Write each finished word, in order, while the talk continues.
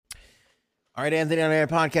All right, Anthony on Air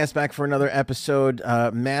podcast back for another episode.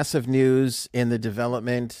 Massive news in the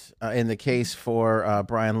development in the case for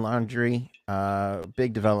Brian Laundrie.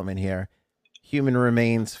 Big development here. Human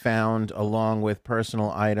remains found along with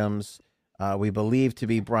personal items we believe to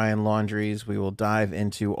be Brian Laundrie's. We will dive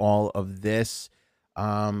into all of this.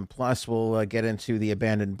 Plus, we'll get into the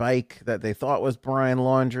abandoned bike that they thought was Brian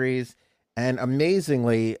Laundrie's. And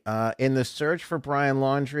amazingly, in the search for Brian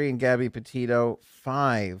Laundrie and Gabby Petito,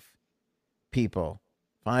 people,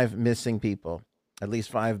 five missing people, at least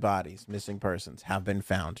five bodies, missing persons have been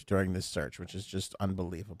found during this search, which is just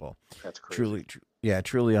unbelievable. That's crazy.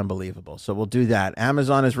 Truly unbelievable. So we'll do that.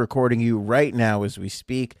 Amazon is recording you right now as we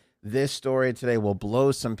speak. This story today will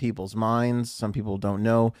blow some people's minds. Some people don't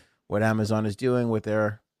know what Amazon is doing with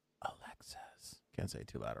their Alexas. Can't say it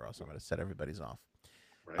too loud or else I'm going to set everybody's off.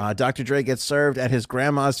 Right. Dr. Dre gets served at his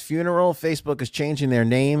grandma's funeral. Facebook is changing their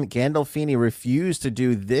name. Gandolfini refused to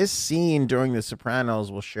do this scene during The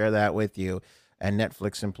Sopranos. We'll share that with you. And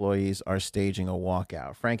Netflix employees are staging a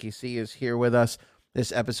walkout. Frankie C is here with us.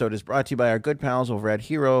 This episode is brought to you by our good pals over at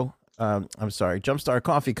Jumpstart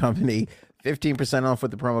Coffee Company. 15% off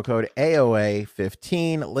with the promo code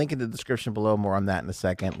AOA15. Link in the description below. More on that in a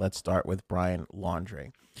second. Let's start with Brian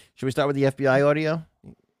Laundrie. Should we start with the FBI audio?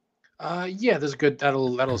 Yeah, this is good.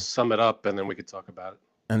 That'll sum it up, and then we could talk about it.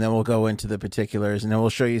 And then we'll go into the particulars, and then we'll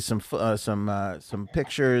show you some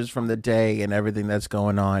pictures from the day and everything that's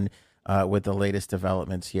going on with the latest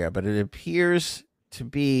developments here. But it appears to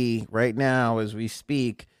be right now, as we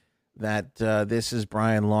speak, that this is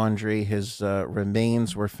Brian Laundrie. His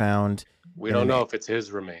remains were found. We don't know if it's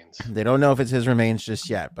his remains. They don't know if it's his remains just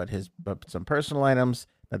yet, but some personal items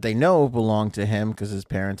that they know belong to him because his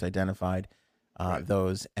parents identified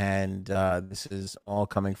those. And this is all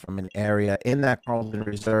coming from an area in that Carlton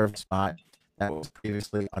Reserve spot that was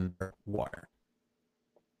previously underwater.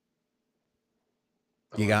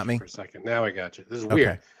 You got me? For a second. Now I got you. This is weird.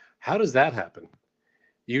 Okay. How does that happen?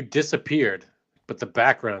 You disappeared, but the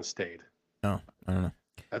background stayed. No, I don't know.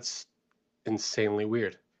 That's insanely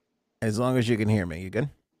weird. As long as you can hear me, you good?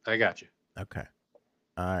 I got you. Okay.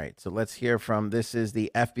 All right. So let's hear from, this is the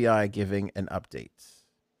FBI giving an update.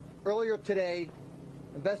 Earlier today,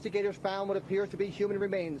 investigators found what appears to be human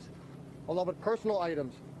remains, along with personal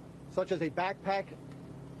items, such as a backpack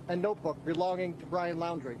and notebook belonging to Brian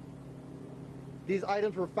Laundrie. These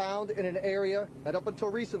items were found in an area that up until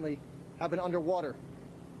recently have been underwater.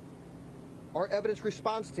 Our evidence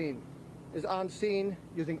response team is on scene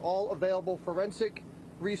using all available forensic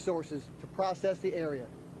resources to process the area.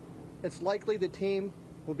 It's likely the team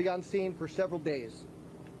will be on scene for several days.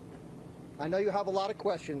 I know you have a lot of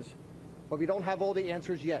questions, but we don't have all the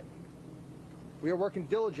answers yet. We are working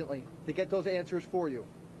diligently to get those answers for you.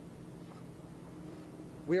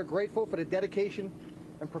 We are grateful for the dedication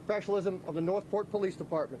and professionalism of the Northport Police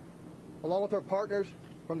Department, along with our partners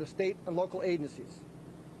from the state and local agencies.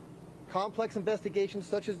 Complex investigations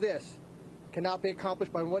such as this cannot be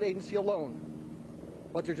accomplished by one agency alone,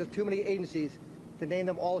 but there's just too many agencies to name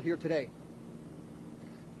them all here today.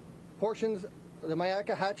 Portions of the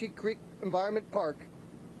Myakkahatchee Creek Environment Park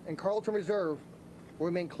and Carlton Reserve will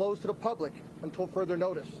remain closed to the public until further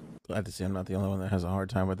notice. Glad to see I'm not the only one that has a hard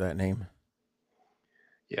time with that name.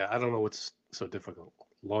 Yeah, I don't know what's so difficult.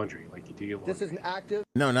 Laundry, like you do your laundry. This is an active...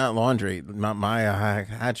 No, not laundry.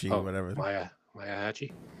 Myakkahatchee, whatever.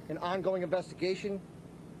 Myakkahatchee? An ongoing investigation,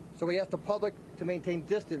 so we ask the public to maintain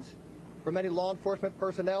distance from any law enforcement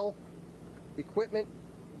personnel, equipment,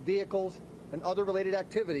 vehicles, and other related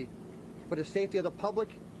activity for the safety of the public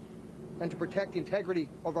and to protect the integrity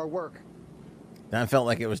of our work. That felt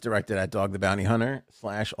like it was directed at Dog the Bounty Hunter /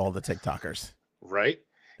 all the TikTokers. Right?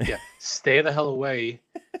 Yeah. Stay the hell away,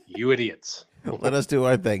 you idiots. Let us do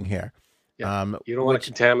our thing here. Yeah. You don't want to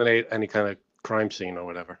contaminate any kind of crime scene or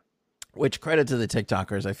whatever. Which, credit to the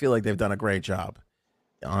TikTokers, I feel like they've done a great job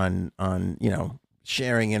on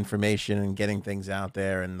sharing information and getting things out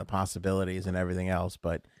there and the possibilities and everything else.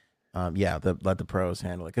 But let the pros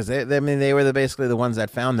handle it, because they were basically the ones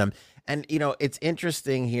that found them. And it's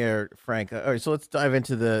interesting here, Frank. All right, so let's dive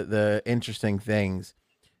into the interesting things.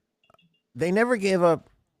 They never gave up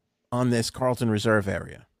on this Carlton Reserve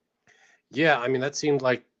area. Yeah, I mean that seemed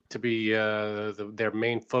like to be their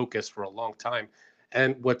main focus for a long time.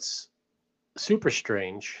 And what's super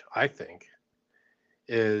strange, I think,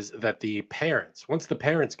 is that once the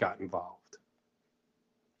parents got involved,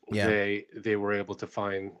 they were able to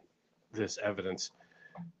find this evidence.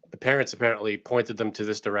 The parents apparently pointed them to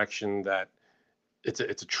this direction, that it's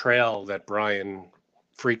a trail that Brian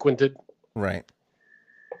frequented. Right.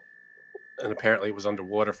 And apparently it was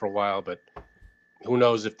underwater for a while, but who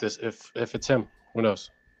knows if it's him? Who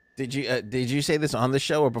knows? Did you say this on the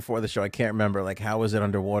show or before the show? I can't remember. Like, how was it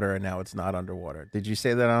underwater and now it's not underwater? Did you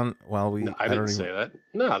say that on? Well, No, I I didn't don't even. say that.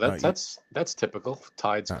 No, Oh, that's typical.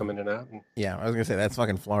 Tides oh. coming in and out. And Yeah, I was gonna say that's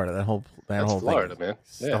fucking Florida. That that's whole thing. Florida, man.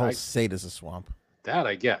 The Yeah, whole state is a swamp. that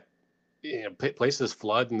I get. Places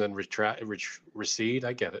flood and then recede.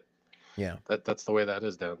 I get it. Yeah. That's the way that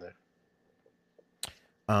is down there.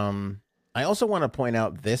 I also want to point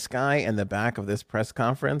out this guy in the back of this press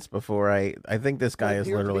conference before I think this guy is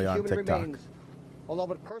literally on TikTok.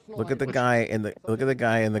 Look at the guy in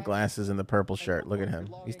the glasses and the purple shirt. Look at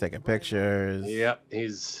him. He's taking pictures. Yep,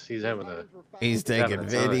 he's having a taking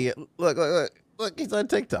video. Look, he's on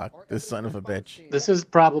TikTok. This son of a bitch. This is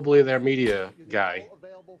probably their media guy.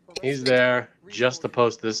 He's there just to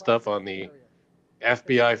post this stuff on the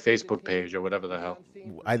FBI Facebook page or whatever the hell.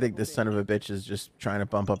 I think this son of a bitch is just trying to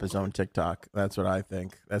bump up his own TikTok. That's what I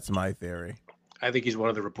think. That's my theory. I think he's one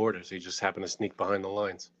of the reporters. He just happened to sneak behind the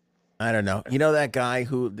lines. I don't know. You know that guy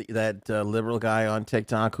that liberal guy on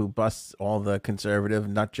TikTok who busts all the conservative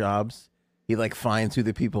nut jobs? He like finds who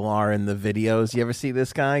the people are in the videos. You ever see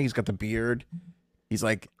this guy? He's got the beard. He's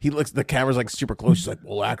like, the camera's like super close. He's like,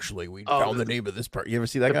 well, actually, we found the name of this part. You ever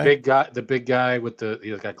see that guy? The big guy with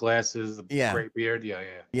he's got glasses, the great beard.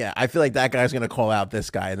 Yeah. I feel like that guy's gonna call out this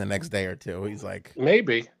guy in the next day or two. He's like,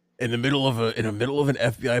 maybe in the middle of an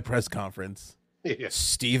FBI press conference. Yeah.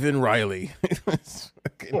 Stephen Riley.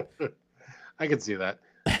 I can see that.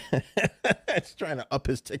 He's trying to up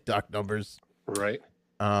his TikTok numbers. Right.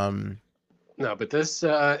 No, but this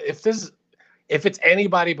if it's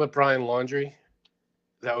anybody but Brian Laundrie,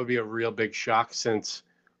 that would be a real big shock, since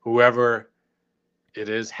whoever it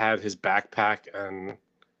is had his backpack and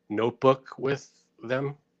notebook with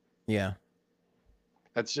them. Yeah.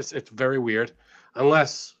 It's very weird.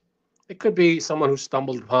 Unless it could be someone who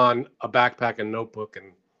stumbled upon a backpack and notebook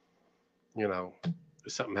and,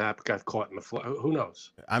 something happened, got caught in the flood. Who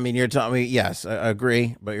knows? I mean, you're talking me. Yes, I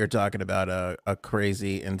agree. But you're talking about a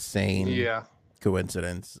crazy, insane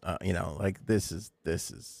coincidence. Like this is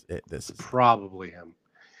it. This is probably him.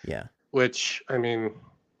 Yeah. Which, I mean,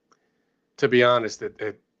 to be honest,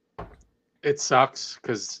 it sucks,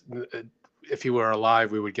 because if he were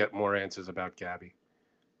alive, we would get more answers about Gabby.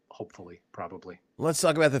 Hopefully, probably. Let's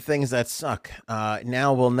talk about the things that suck.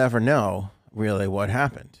 Now we'll never know really what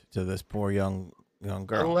happened to this poor young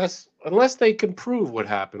girl, unless they can prove what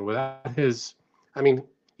happened without his. I mean,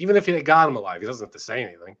 even if they got him alive, he doesn't have to say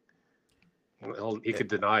anything. He could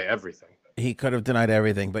deny everything. He could have denied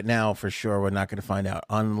everything, but now for sure we're not going to find out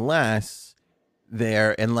unless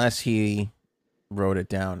he wrote it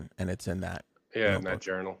down and it's in that. Yeah, in that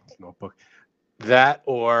journal notebook. That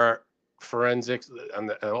or forensics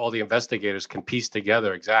and all the investigators can piece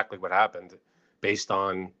together exactly what happened based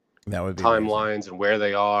on that would be timelines amazing. And where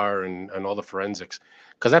they are and all the forensics,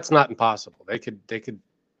 because that's not impossible. They could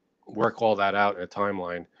work all that out in a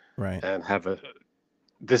timeline, right? And have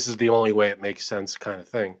this is the only way it makes sense kind of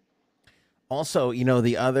thing. Also,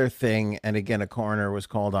 the other thing, and again, a coroner was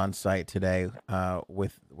called on site today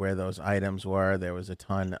with where those items were. There was a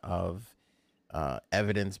ton of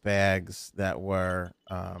evidence bags that were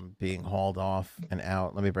being hauled off and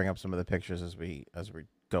out. Let me bring up some of the pictures as we're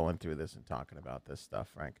going through this and talking about this stuff,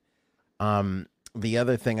 Frank. The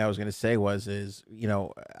other thing I was going to say is,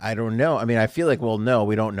 I don't know. I mean, I feel like we'll know.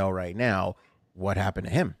 We don't know right now what happened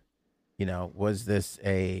to him. Was this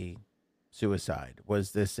a suicide?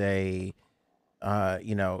 Was this a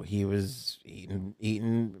he was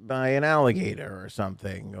eaten by an alligator or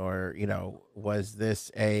something, or was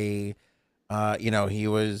this a he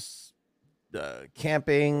was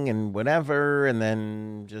camping and whatever, and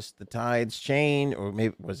then just the tides changed, or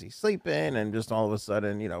maybe was he sleeping and just all of a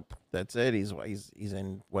sudden that's it, he's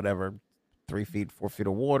in whatever 3 feet 4 feet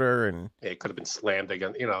of water, and it could have been slammed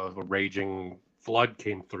again, a raging flood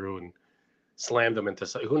came through and slammed him into.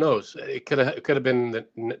 Who knows? It could have been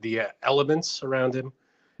the elements around him.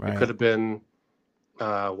 Right. It could have been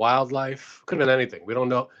wildlife. Could have been anything. We don't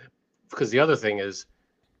know, because the other thing is,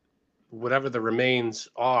 whatever the remains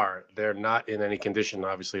are, they're not in any condition,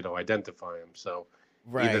 obviously, to identify him. So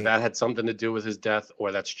either that had something to do with his death,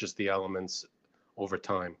 or that's just the elements over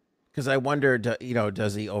time. Because I wonder,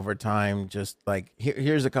 does he over time just like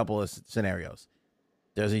here's a couple of scenarios.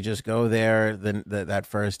 Does he just go there that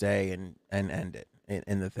first day and end it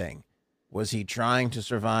in the thing? Was he trying to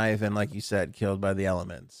survive and, like you said, killed by the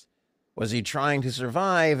elements? Was he trying to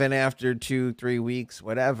survive and after 2-3 weeks,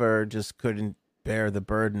 whatever, just couldn't bear the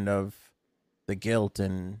burden of the guilt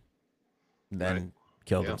and then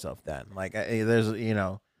killed himself then? Like, there's,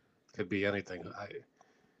 Could be anything.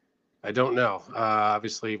 I don't know.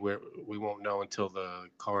 Obviously, we won't know until the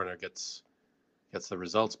coroner gets gets the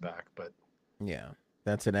results back. But Yeah,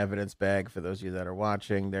 that's an evidence bag for those of you that are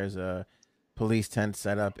watching. There's a police tent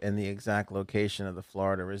set up in the exact location of the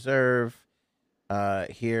Florida Reserve.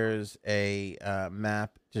 Here's a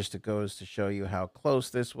map just that goes to show you how close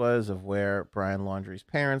this was of where Brian Laundrie's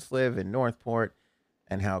parents live in Northport,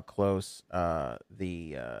 and how close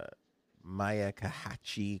the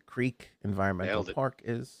Myakkahatchee Creek Environmental Nailed it. Park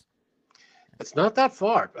is. it's not that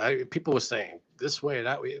far. People were saying this way,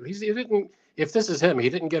 that way. He didn't. If this is him, he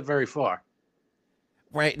didn't get very far.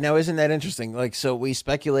 Right. Now, isn't that interesting? Like, so we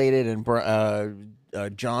speculated, and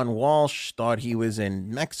John Walsh thought he was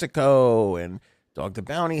in Mexico, and Dog the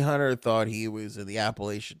Bounty Hunter thought he was in the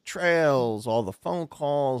Appalachian Trails, all the phone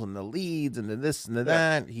calls and the leads and the this and the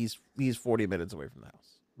that. He's 40 minutes away from the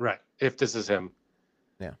house. Right. If this is him.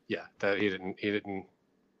 Yeah. Yeah. That he didn't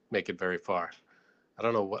make it very far. I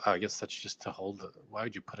don't know what. I guess that's just to hold. Why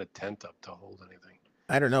would you put a tent up to hold anything?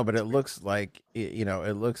 I don't know, but it looks like, it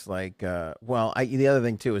looks like, the other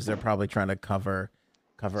thing too is they're probably trying to cover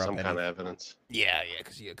up Some any. kind of evidence. Yeah,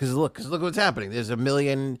 because look what's happening. There's a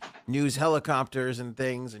million news helicopters and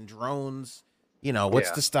things and drones. What's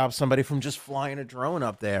Yeah. to stop somebody from just flying a drone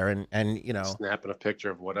up there and Snapping a picture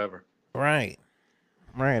of whatever. right,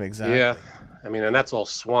 exactly. Yeah. I mean, and that's all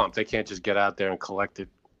swamp. They can't just get out there and collect it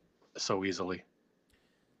so easily.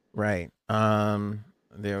 Right. I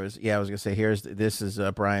was gonna say this is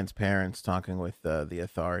Brian's parents talking with the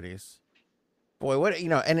authorities. Boy, what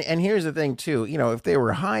and here's the thing too. If they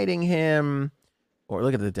were hiding him, or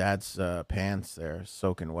look at the dad's pants, they're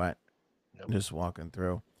soaking wet, Yep. just walking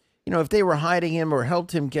through. If they were hiding him or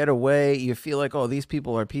helped him get away, you feel like, oh, these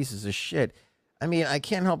people are pieces of shit. I mean, I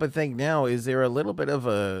can't help but think now, is there a little bit of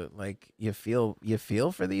a you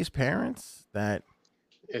feel for these parents that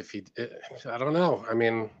I don't know. I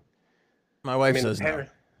mean, my wife says no.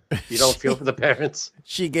 You don't feel for the parents?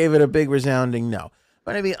 She gave it a big resounding no.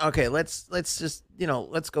 But I mean, okay, let's just,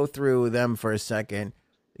 let's go through them for a second.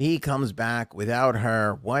 He comes back without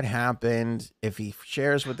her. What happened? If he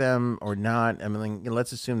shares with them or not? I mean,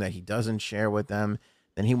 let's assume that he doesn't share with them.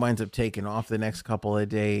 Then he winds up taking off the next couple of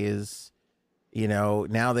days.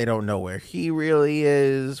 Now they don't know where he really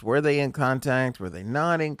is. Were they in contact? Were they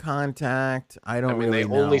not in contact? I don't really they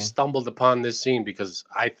know. only stumbled upon this scene because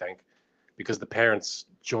the parents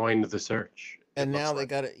joined the search. And now they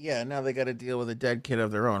got to, now they got to deal with a dead kid of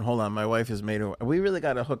their own. Hold on, my wife has made a. We really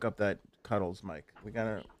got to hook up that Cuddles mic. We got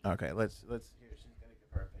to. Okay, let's. Here, she's gonna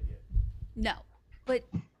give her opinion. No, but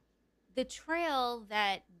the trail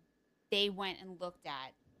that they went and looked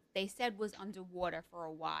at, they said was underwater for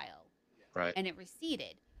a while, Right. and it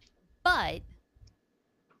receded. But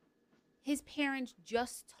his parents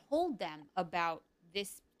just told them about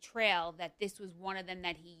this trail, that this was one of them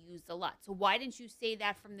that he used a lot. So why didn't you say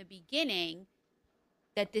that from the beginning,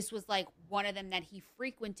 that this was like one of them that he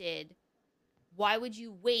frequented? Why would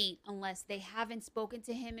you wait unless they haven't spoken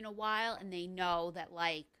to him in a while and they know that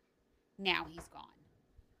now he's gone?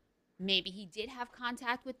 Maybe he did have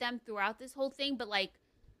contact with them throughout this whole thing, but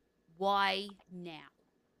why now?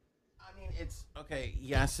 I mean, it's okay.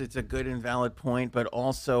 Yes, it's a good and valid point, but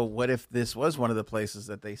also, what if this was one of the places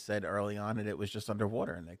that they said early on, and it was just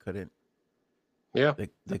underwater, and they couldn't? Yeah, they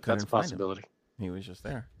that's couldn't a find possibility. him. He was just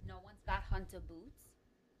there. No one's got hunter boots.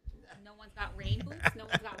 No one's got rain boots. No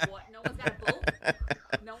one's got what? No one's got a boat.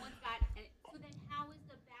 No one's got. So then, how is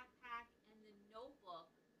the backpack and the notebook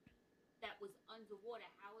that was underwater?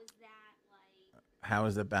 How is that How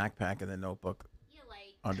is the backpack and the notebook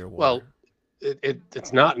underwater? Well,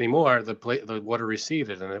 it's not anymore. The water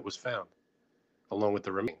receded and it was found along with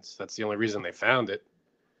the remains. That's the only reason they found it.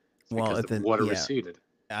 Because the water receded.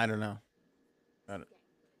 I don't know. I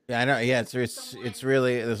know. Yeah, it's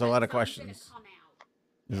really, there's a lot of questions.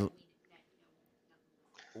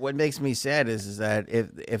 What makes me sad is that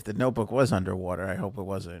if the notebook was underwater, I hope it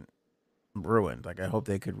wasn't ruined. I hope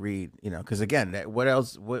they could read, because again, what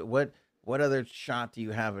else? What other shot do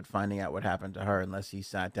you have at finding out what happened to her unless he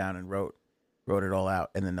sat down and wrote it all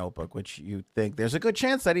out in the notebook, which you think there's a good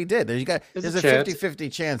chance that he did. There's a 50-50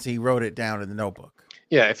 chance he wrote it down in the notebook.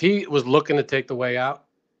 Yeah, if he was looking to take the way out,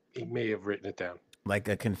 he may have written it down.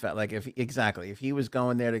 If he was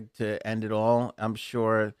going there to end it all, I'm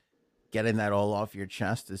sure getting that all off your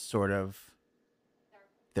chest is sort of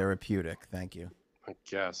therapeutic. Thank you. I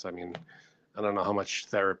guess. I mean, I don't know how much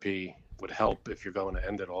therapy would help if you're going to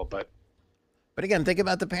end it all, but again, think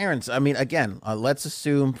about the parents. I mean, again, let's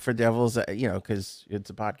assume for devil's, because it's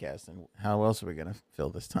a podcast, and how else are we going to fill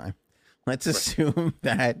this time? Let's assume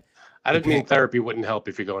that. I didn't mean therapy wouldn't help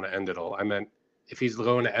if you're going to end it all. I meant if he's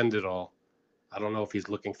going to end it all, I don't know if he's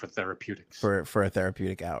looking for therapeutics. For a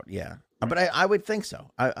therapeutic out, yeah. But I would think so.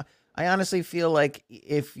 I honestly feel like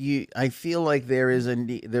I feel like there's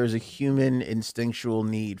a human instinctual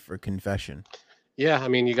need for confession. Yeah, I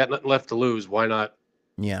mean, you got nothing left to lose. Why not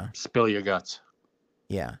Yeah. spill your guts?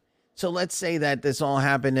 Yeah. So let's say that this all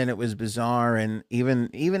happened and it was bizarre, and even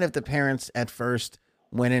if the parents at first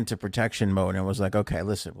went into protection mode and was like, okay,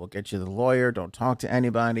 listen, we'll get you the lawyer, don't talk to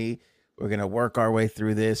anybody. We're gonna work our way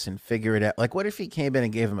through this and figure it out. Like, what if he came in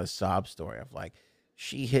and gave him a sob story of like,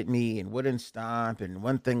 she hit me and wouldn't stop, and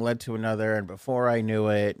one thing led to another, and before I knew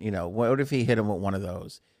it, what if he hit him with one of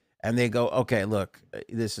those? And they go, okay, look,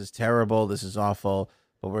 this is terrible, this is awful,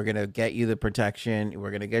 but we're gonna get you the protection,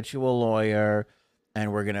 we're gonna get you a lawyer,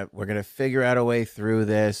 and we're gonna figure out a way through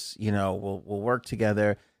this. We'll work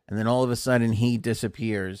together. And then all of a sudden he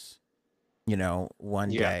disappears.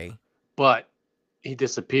 One Yeah. day. But he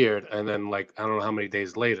disappeared, and then like I don't know how many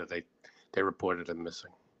days later they reported him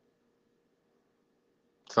missing.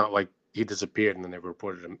 It's not like he disappeared and then they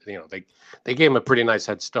reported him. They gave him a pretty nice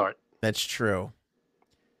head start. That's true.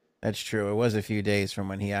 That's true. It was a few days from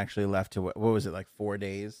when he actually left to what was it, like 4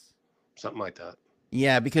 days? Something like that.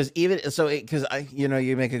 Yeah, because you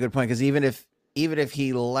make a good point, because even if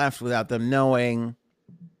he left without them knowing,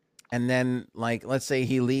 and then like let's say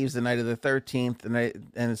he leaves the night of the 13th and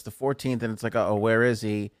it's the 14th and it's like, oh, where is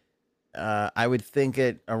he? I would think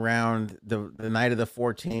it around the night of the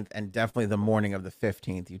 14th and definitely the morning of the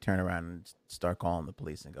 15th, you turn around and start calling the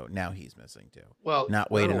police and go, now he's missing too. Well,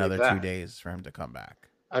 Not wait only another that. 2 days for him to come back.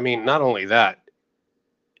 I mean, not only that,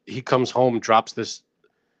 he comes home, drops this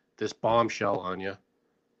bombshell on you,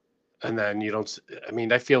 and then you don't. I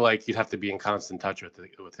mean, I feel like you'd have to be in constant touch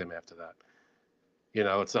with him after that.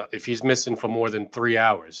 It's if he's missing for more than 3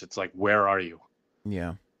 hours, it's like, where are you?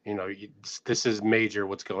 Yeah. This is major.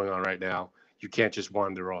 What's going on right now? You can't just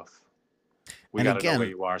wander off. We got to know where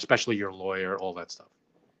you are, especially your lawyer, all that stuff.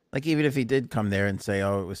 Like, even if he did come there and say,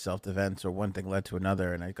 oh, it was self-defense, or one thing led to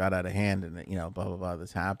another and it got out of hand and, blah, blah, blah,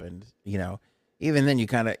 this happened, even then you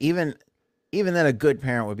kind of, even then a good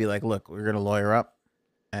parent would be like, look, we're going to lawyer up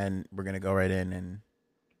and we're going to go right in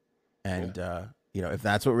and if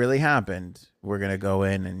that's what really happened, we're going to go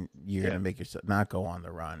in and you're going to make yourself not go on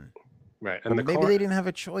the run. Right. And maybe they didn't have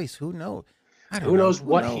a choice. Who knows? Who knows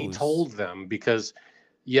what he told them? Because,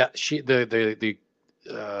 the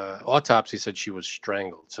autopsy said she was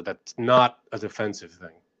strangled. So that's not a defensive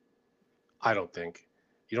thing. I don't think.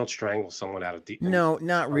 You don't strangle someone out of No,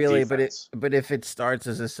 not really. Defense. But if it starts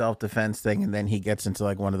as a self-defense thing and then he gets into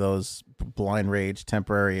like one of those blind rage,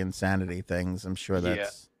 temporary insanity things, I'm sure that's. Yeah,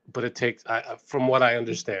 but it takes, from what I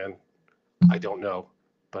understand, I don't know,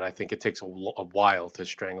 but I think it takes a while to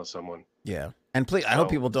strangle someone. Yeah. And please, I hope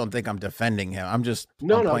people don't think I'm defending him. I'm just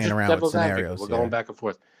playing just around with scenarios. We're going back and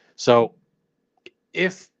forth. So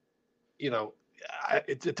if,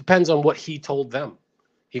 it depends on what he told them.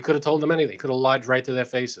 He could have told them anything. He could have lied right to their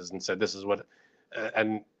faces and said, this is what,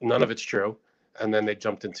 and none of it's true. And then they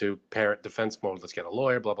jumped into parent defense mode. Let's get a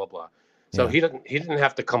lawyer, blah, blah, blah. So he didn't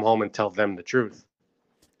have to come home and tell them the truth.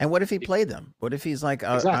 And what if he played them? What if he's like,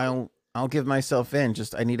 I'll give myself in.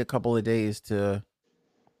 Just, I need a couple of days to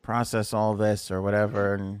process all this or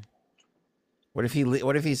whatever. And what if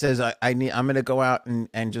he says, I'm going to go out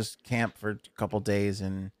and just camp for a couple of days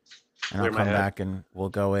and I'll come back and we'll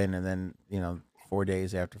go in, and then, 4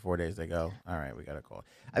 days after 4 days, they go, all right, we got to call.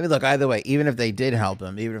 I mean, look, either way, even if they did help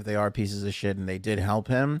him, even if they are pieces of shit and they did help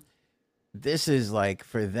him, this is like,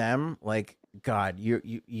 for them, like, God,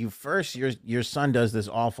 you first, your son does this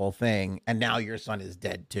awful thing and now your son is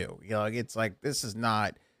dead too. It's like, this is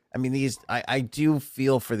not, I mean, I do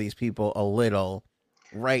feel for these people a little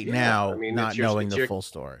right now, not knowing the full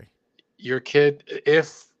story. Your kid,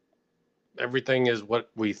 if everything is what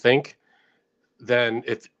we think, then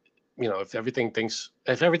if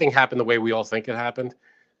everything happened the way we all think it happened,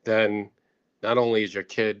 then not only is your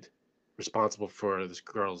kid responsible for this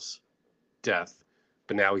girl's death,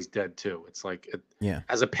 but now he's dead too. It's like,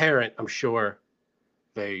 as a parent, I'm sure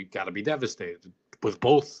they got to be devastated with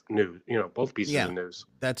both news, both pieces of news.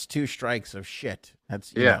 That's 2 strikes of shit.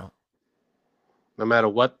 That's, no matter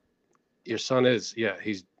what your son is,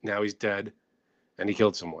 he's dead and he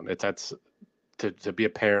killed someone. That's to be a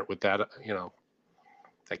parent with that,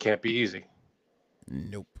 that can't be easy.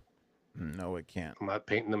 Nope. No, it can't. I'm not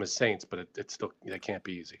painting them as saints, but it's still, that can't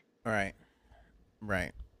be easy. Right.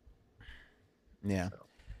 Yeah.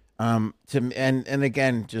 And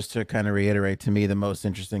again, just to kind of reiterate, to me, the most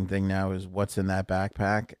interesting thing now is what's in that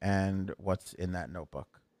backpack and what's in that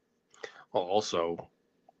notebook. Well, also,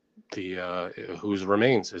 the whose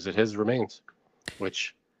remains? Is it his remains?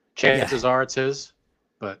 Which chances are it's his,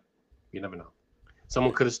 but you never know.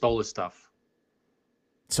 Someone could have stole his stuff.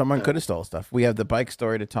 Someone could have stole stuff. We have the bike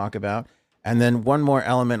story to talk about. And then one more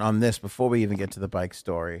element on this before we even get to the bike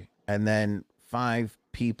story. And then 5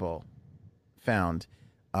 people found.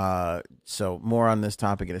 So more on this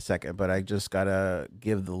topic in a second. But I just got to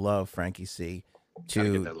give the love, Frankie C, Gotta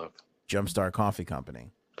get to that love. Jumpstart Coffee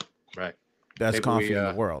Company. Right. Best Maybe coffee in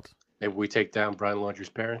the world. Maybe we take down Brian Laundrie's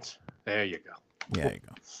parents. There you go. Yeah, there you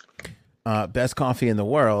go. Best coffee in the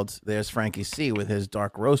world. There's Frankie C with his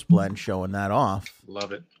dark roast blend showing that off.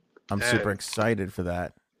 Love it. I'm super excited for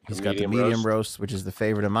that. He's got the medium medium roast, which is the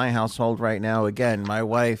favorite in my household right now. Again, my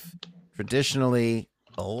wife, traditionally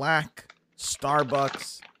black,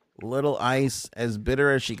 Starbucks, little ice, as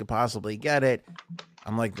bitter as she could possibly get it.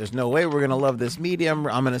 I'm like, there's no way we're going to love this medium.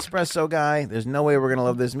 I'm an espresso guy. There's no way we're going to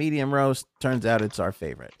love this medium roast. Turns out it's our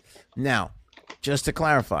favorite. Now, just to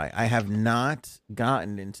clarify, I have not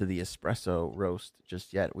gotten into the espresso roast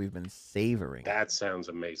just yet. We've been savoring. That sounds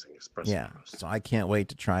amazing. Espresso roast. So I can't wait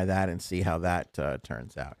to try that and see how that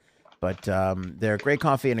turns out. But they're a great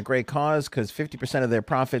coffee and a great cause because 50% of their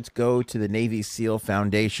profits go to the Navy SEAL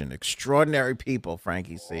Foundation. Extraordinary people,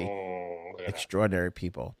 Frankie C. Extraordinary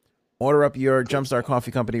people. Order up your Jumpstart Coffee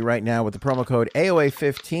Company right now with the promo code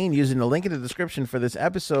AOA15 using the link in the description for this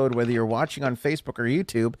episode, whether you're watching on Facebook or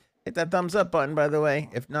YouTube. Hit that thumbs up button, by the way.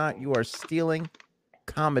 If not, you are stealing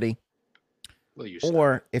comedy.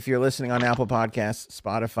 Or if you're listening on Apple Podcasts,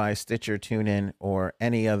 Spotify, Stitcher, TuneIn, or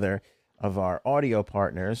any other of our audio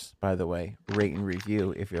partners, by the way, rate and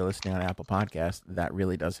review if you're listening on Apple Podcasts. That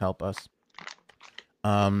really does help us.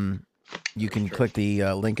 You can click the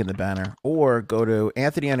link in the banner or go to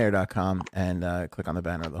anthonyonair.com and click on the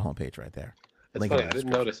banner of the homepage right there. It's funny. I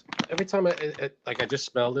didn't notice. Every time I just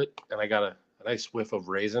smelled it and I got a nice whiff of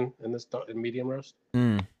raisin in this medium roast.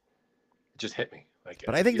 It just hit me.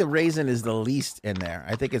 But I think the raisin is the least in there.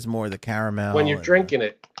 I think it's more the caramel. When you're drinking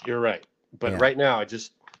it, you're right. But right now, I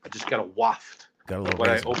just got a waft. Got a little when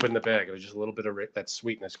raisin. I opened the bag, it was just a little bit of that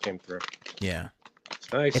sweetness came through. Yeah.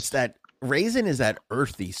 It's nice. It's that raisin is that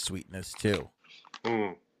earthy sweetness too.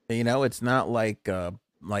 You know, it's not like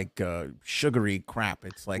sugary crap.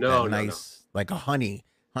 It's like nice, like a honey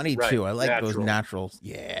too. I like those naturals.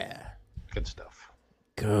 Yeah. Good stuff.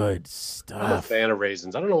 Good stuff. I'm a fan of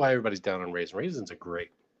raisins. I don't know why everybody's down on raisins. Raisins are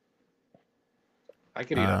great. I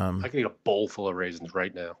could eat a bowl full of raisins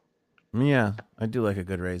right now. Yeah, I do like a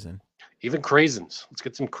good raisin. Even craisins. Let's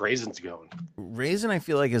get some craisins going. Raisin, I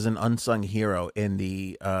feel like, is an unsung hero in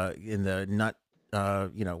the nut.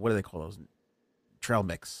 What do they call those? Trail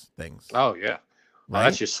mix things. Oh yeah, well,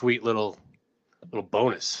 that's your sweet little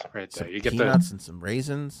bonus right there. Some You get peanuts and some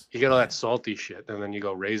raisins. You get all that salty shit, and then you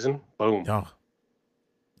go raisin. Boom. Oh,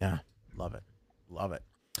 yeah, love it.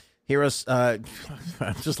 Heroes. I'm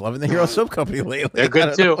just loving the Hero Soap Company lately. They're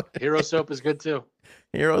good too. Hero Soap is good too.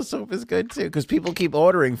 Hero Soap is good too because people keep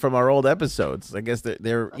ordering from our old episodes. I guess they're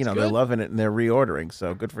they're loving it and they're reordering.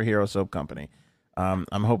 So good for Hero Soap Company. I'm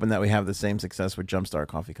hoping that we have the same success with Jumpstart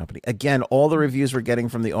Coffee Company. Again, all the reviews we're getting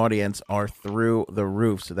from the audience are through the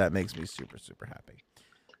roof, so that makes me super, super happy.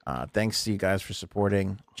 Thanks to you guys for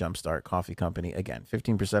supporting Jumpstart Coffee Company. Again,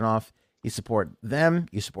 15% off. You support them,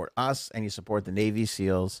 you support us, and you support the Navy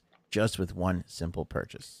SEALs just with one simple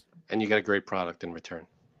purchase. And you get a great product in return.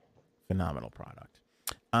 Phenomenal product.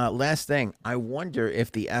 Last thing, I wonder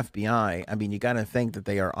if the FBI, I mean, you got to think that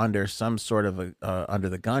they are under some sort of under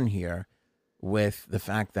the gun here with the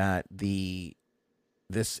fact that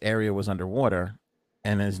this area was underwater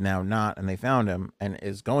and is now not, and they found him and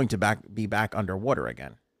is going to be back underwater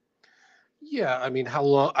again. Yeah, I mean, how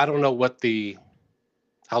long? I don't know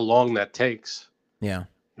how long that takes. Yeah.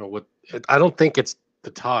 I don't think it's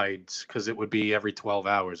the tides because it would be every 12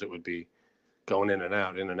 hours. It would be going in and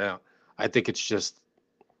out, in and out. I think it's just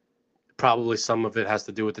probably some of it has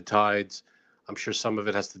to do with the tides. I'm sure some of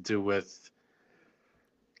it has to do with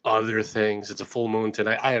other things. It's a full moon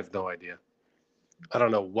tonight. I have no idea. I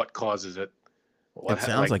don't know what causes it. It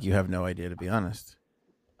sounds like you have no idea, to be honest.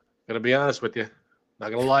 Gonna be honest with you.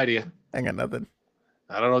 Not gonna lie to you. I got nothing.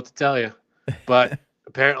 I don't know what to tell you. But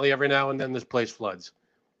apparently every now and then this place floods.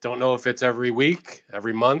 Don't know if it's every week,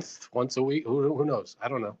 every month, once a week. Who knows? I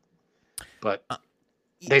don't know. But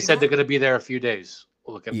they said they're gonna be there a few days.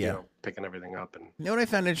 Look at picking everything up. And you know what I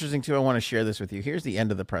found interesting too? I want to share this with you. Here's the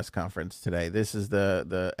end of the press conference today. This is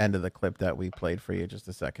the end of the clip that we played for you just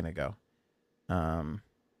a second ago. Fire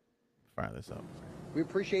this up. We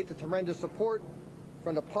appreciate the tremendous support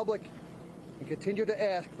from the public and continue to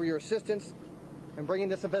ask for your assistance in bringing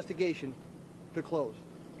this investigation to close.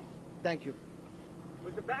 Thank you.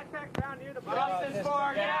 Was the backpack found near the body? Justice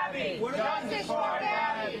for Gabby! Justice for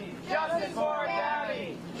Gabby! Justice for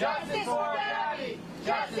Gabby! Justice for Gabby!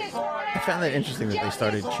 Justice for Gabby! I found that interesting that they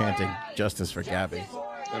started chanting "Justice for Gabby."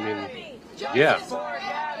 I mean, yeah.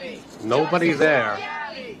 Nobody there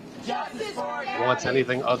wants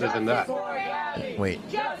anything other than that. Wait.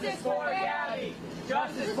 Justice for Gabby!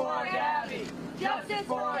 Justice for Gabby! Justice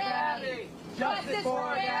for Gabby! Justice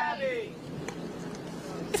for Gabby!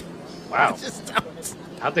 Wow. Just don't.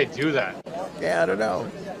 How'd they do that? Yeah, I don't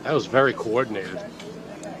know. That was very coordinated.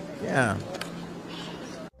 Yeah.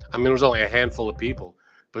 I mean, it was only a handful of people,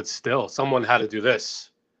 but still, someone had to do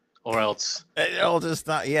this, or else It'll just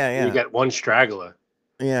not. Yeah, you get one straggler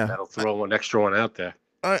yeah. that'll throw one extra one out there.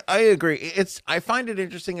 I agree. I find it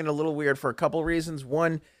interesting and a little weird for a couple reasons.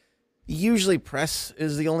 One, usually press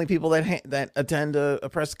is the only people that attend a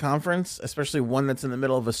press conference, especially one that's in the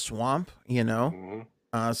middle of a swamp. You know. Mhm.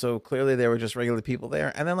 So clearly they were just regular people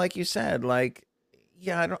there. And then, like you said, like,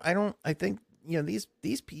 yeah, I think,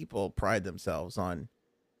 these people pride themselves on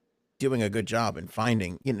doing a good job and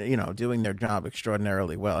finding, doing their job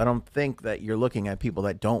extraordinarily well. I don't think that you're looking at people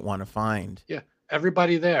that don't want to find. Yeah,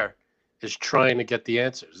 everybody there is trying to get the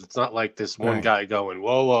answers. It's not like this one Right. guy going,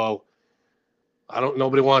 whoa,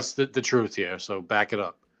 nobody wants the truth here, so back it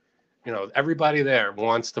up. Everybody there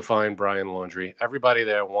wants to find Brian Laundrie. Everybody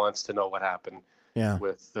there wants to know what happened Yeah.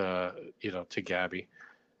 with, to Gabby.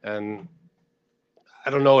 And I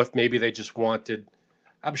don't know if maybe they just wanted,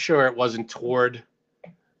 I'm sure it wasn't toward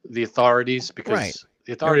the authorities because Right.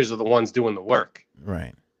 the authorities are the ones doing the work.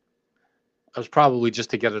 Right. It was probably just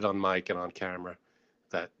to get it on mic and on camera,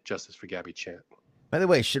 that Justice for Gabby chant. By the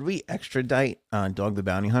way, should we extradite Dog the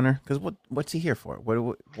Bounty Hunter? Because what's he here for?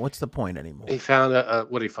 What's the point anymore? He found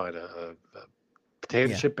what did he find? A potato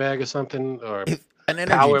Yeah. chip bag or something, or An energy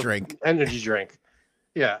power- drink. Energy drink.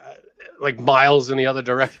 Yeah, like miles in the other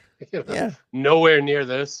direction. Yeah. Nowhere near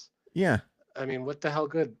this. Yeah. I mean, what the hell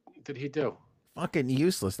good did he do? Fucking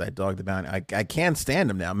useless, that Dog the Bounty. I can't stand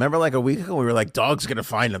him now. Remember, like a week ago, we were like, Dog's gonna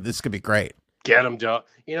find him. This could be great. Get him, Joe.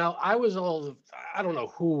 I don't know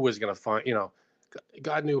who was gonna find.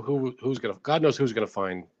 God knows who's gonna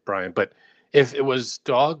find Brian. But if it was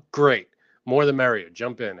Dog, great, more the merrier.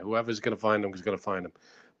 Jump in. Whoever's gonna find him is gonna find him.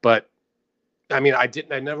 But I mean, I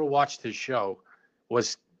never watched his show.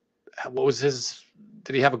 What was his?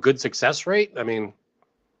 Did he have a good success rate? I mean,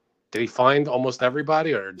 did he find almost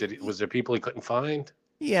everybody, or was there people he couldn't find?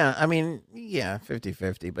 Yeah, I mean, yeah,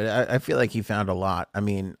 50-50. But I feel like he found a lot. I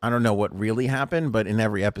mean, I don't know what really happened, but in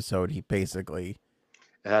every episode, he basically.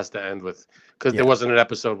 It has to end with, because Yeah. there wasn't an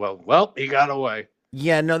episode. Well, he got away.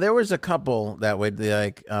 Yeah, no, there was a couple that would be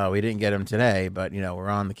like, we didn't get him today, but we're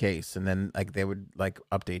on the case, and then like they would like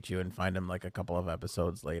update you and find him like a couple of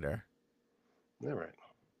episodes later. All right.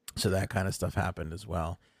 So that kind of stuff happened as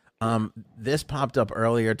well. This popped up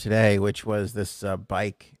earlier today, which was this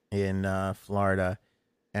bike in Florida.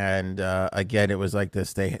 And again, it was like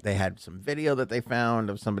this. They had some video that they found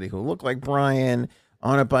of somebody who looked like Brian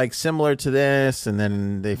on a bike similar to this. And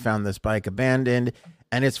then they found this bike abandoned.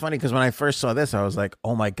 And it's funny because when I first saw this, I was like,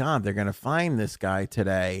 oh, my God, they're going to find this guy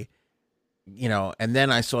today. And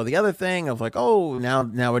then I saw the other thing of like, oh,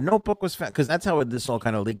 now a notebook was found, because that's how this all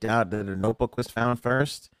kind of leaked out, that a notebook was found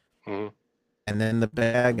first. Mhm. And then the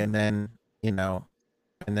bag, and then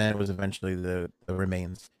and then it was eventually the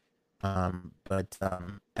remains. But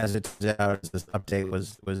as it turns out, as this update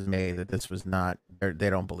was made, that this was not. They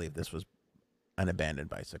don't believe this was an abandoned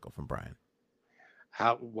bicycle from Brian.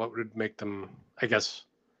 What would make them? I guess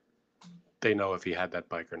they know if he had that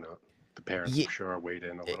bike or not. The parents, Ye- I'm sure, weighed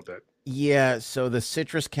in a little bit. Yeah. So the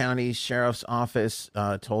Citrus County Sheriff's Office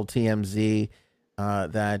told TMZ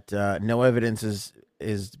that no evidence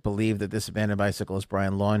is believed that this abandoned bicycle is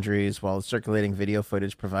Brian Laundrie's, while circulating video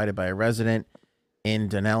footage provided by a resident in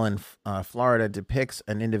Dunellen, Florida, depicts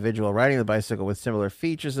an individual riding the bicycle with similar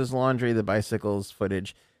features as Laundrie. The bicycle's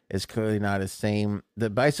footage is clearly not the same. The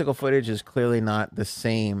bicycle footage is clearly not the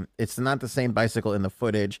same. It's not the same bicycle in the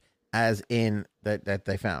footage as in that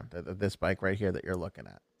they found, this bike right here that you're looking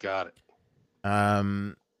at. Got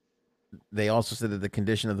it. They also said that the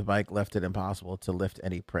condition of the bike left it impossible to lift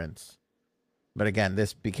any prints. But again,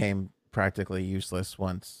 this became practically useless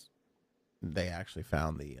once they actually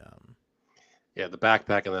found the. Yeah, the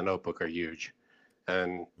backpack and the notebook are huge,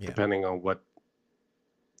 and Yeah. depending on what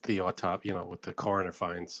the autopsy, what the coroner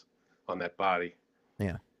finds on that body,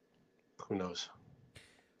 Yeah. who knows?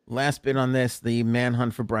 Last bit on this, the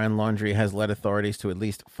manhunt for Brian Laundrie has led authorities to at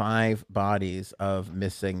least 5 bodies of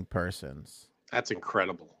missing persons. That's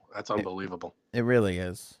incredible. That's unbelievable. It really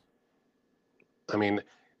is. I mean,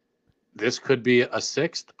 this could be a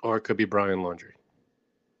 6th, or it could be Brian Laundrie.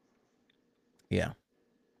 Yeah.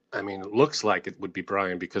 I mean, it looks like it would be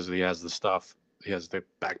Brian because he has the stuff. He has the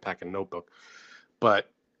backpack and notebook. But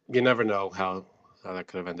you never know how that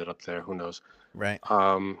could have ended up there. Who knows? Right.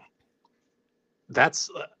 I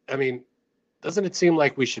mean, doesn't it seem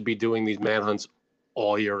like we should be doing these manhunts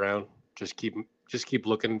all year round? Just keep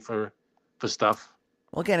looking for stuff.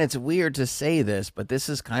 Well, again, it's weird to say this, but this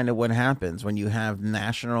is kind of what happens when you have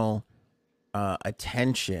national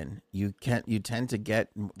attention. You tend to get,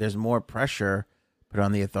 there's more pressure put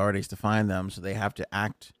on the authorities to find them, so they have to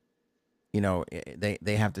act.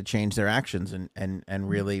 They have to change their actions and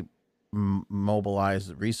really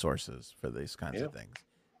mobilize resources for these kinds of things.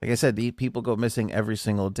 Like I said, the people go missing every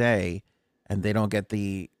single day, and they don't get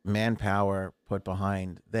the manpower put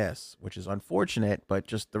behind this, which is unfortunate, but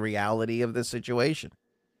just the reality of the situation.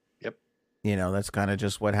 Yep. That's kind of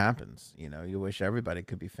just what happens. You wish everybody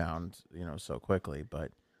could be found, so quickly,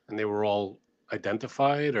 but. And they were all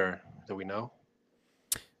identified, or do we know?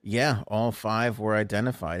 Yeah, all 5 were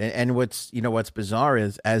identified. And what's bizarre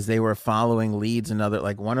is as they were following leads,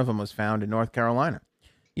 like one of them was found in North Carolina,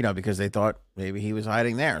 because they thought maybe he was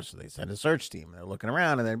hiding there. So they sent a search team. They're looking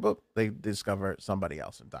around, and then boop, they discover somebody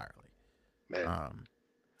else entirely. Man.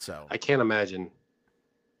 So I can't imagine.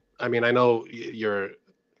 I mean, I know you're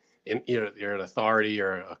an authority,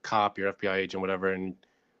 you're a cop, you're an FBI agent, whatever, and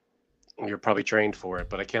you're probably trained for it,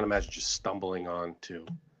 but I can't imagine just stumbling onto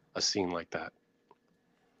a scene like that.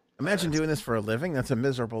 Imagine doing this for a living. That's a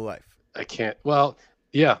miserable life. I can't. Well,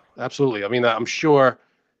 yeah, absolutely. I mean, I'm sure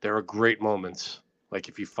there are great moments, like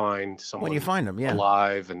if you find someone when you find them,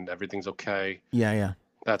 alive and everything's okay. Yeah.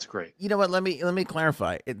 That's great. You know what? Let me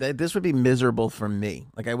clarify. This would be miserable for me.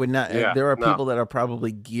 Like I would not. Yeah, there are people that are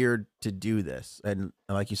probably geared to do this, and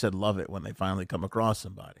like you said, love it when they finally come across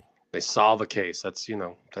somebody. They solve a case. That's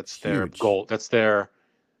that's their Huge. goal. That's their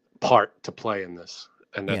part to play in this,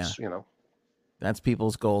 and that's That's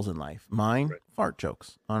people's goals in life. Mine, Right. fart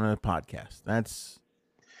jokes on a podcast. That's,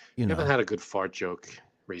 We haven't had a good fart joke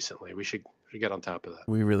recently. We should get on top of that.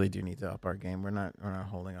 we really do need to up our game. We're not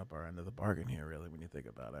holding up our end of the bargain here, really, when you think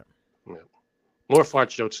about it. Yeah. More fart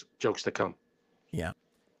jokes to come. Yeah.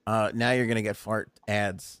 Now you're gonna get fart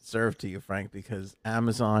ads served to you, Frank, because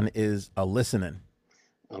Amazon is a listening.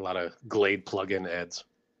 A lot of Glade plug-in ads.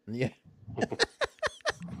 Yeah. I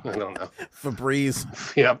don't know. Febreze.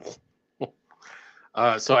 Yep.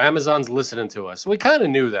 So Amazon's listening to us. We kind of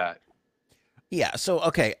knew that. Yeah. So,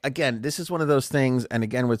 okay. Again, this is one of those things. And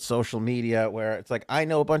again, with social media where it's like, I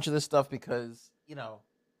know a bunch of this stuff because,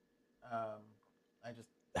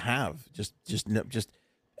 I just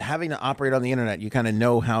having to operate on the internet. You kind of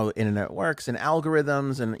know how the internet works and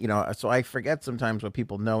algorithms. And, so I forget sometimes what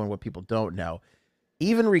people know and what people don't know,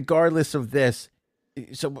 even regardless of this.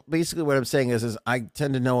 So basically what I'm saying is I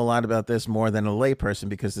tend to know a lot about this more than a layperson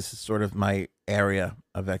because this is sort of my area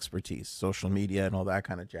of expertise, social media and all that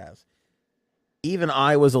kind of jazz. Even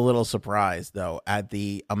I was a little surprised, though, at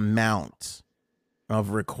the amount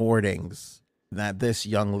of recordings that this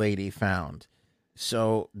young lady found.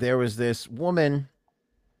 So there was this woman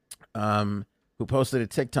who posted a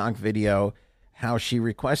TikTok video how she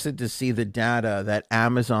requested to see the data that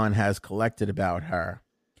Amazon has collected about her.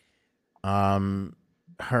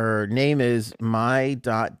 Her name is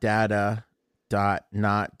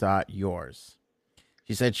my.data.not.yours.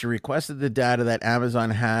 She said she requested the data that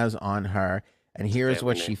Amazon has on her, and here's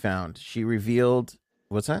what she found. She revealed,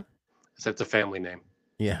 what's that? That's a family name.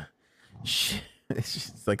 Yeah.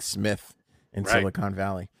 It's like Smith in Silicon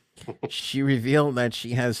Valley. She revealed that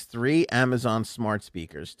she has 3 Amazon smart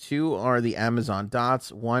speakers. 2 are the Amazon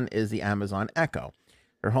Dots. 1 is the Amazon Echo.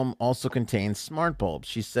 Her home also contains smart bulbs.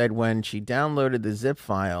 She said when she downloaded the zip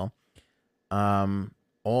file, a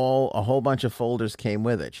whole bunch of folders came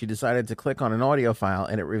with it. She decided to click on an audio file,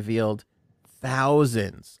 and it revealed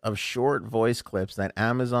thousands of short voice clips that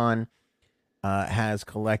Amazon has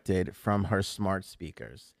collected from her smart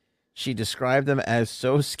speakers. She described them as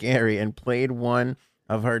so scary and played one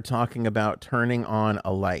of her talking about turning on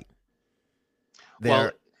a light.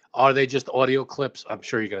 Well, are they just audio clips? I'm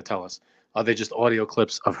sure you're going to tell us. Are they just audio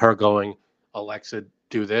clips of her going, Alexa,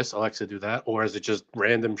 do this, Alexa, do that? Or is it just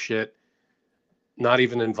random shit, not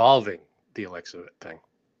even involving the Alexa thing?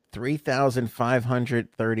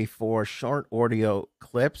 3,534 short audio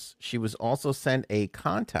clips. She was also sent a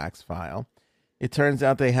contacts file. It turns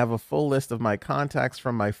out they have a full list of my contacts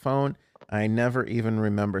from my phone. I never even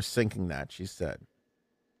remember syncing that, she said.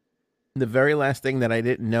 The very last thing that I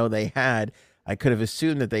didn't know they had, I could have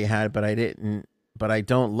assumed that they had, but I didn't. But I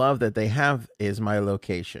don't love that they have is my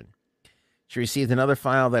location. She received another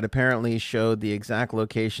file that apparently showed the exact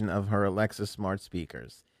location of her Alexa smart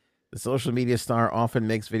speakers. The social media star often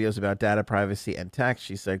makes videos about data privacy and tax.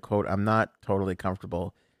 She said, quote, I'm not totally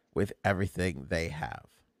comfortable with everything they have.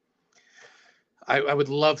 I would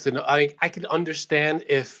love to know. I can understand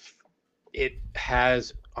if it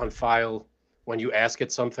has on file when you ask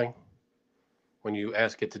it something, when you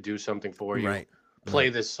ask it to do something for you, Right. play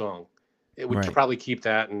this song. It would Right. probably keep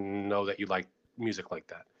that and know that you like music like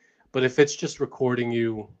that. But if it's just recording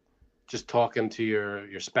you, just talking to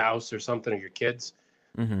your spouse or something or your kids,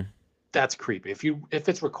 Mm-hmm. that's creepy. If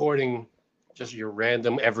it's recording just your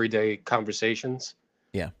random everyday conversations,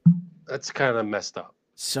 Yeah. that's kind of messed up.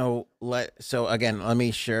 So again, let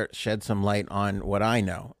me shed some light on what I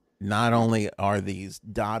know. Not only are these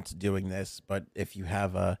dots doing this, but if you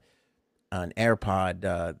have an AirPod,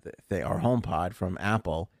 or HomePod from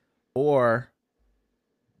Apple, or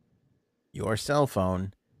your cell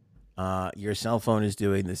phone is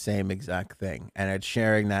doing the same exact thing, and it's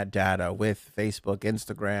sharing that data with Facebook,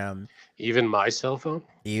 Instagram. Even my cell phone?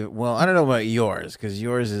 Well, I don't know about yours, because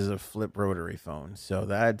yours is a flip rotary phone, so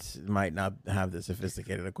that might not have the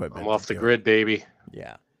sophisticated equipment. I'm off the do it. grid, baby.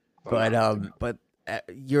 Yeah, I'm but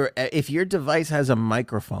if your device has a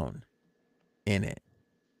microphone in it,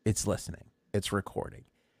 it's listening, it's recording.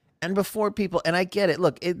 And before people, and I get it.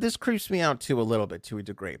 Look, this creeps me out too a little bit, to a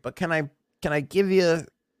degree. But can I give you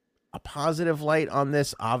a positive light on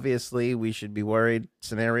this? Obviously, we should be worried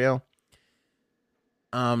scenario.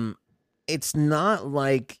 It's not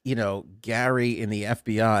like, Gary in the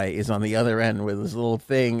FBI is on the other end with his little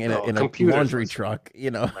thing in a computer's laundry listening. truck,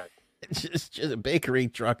 Right. just a bakery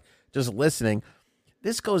truck, just listening.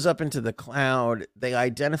 This goes up into the cloud. They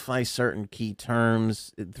identify certain key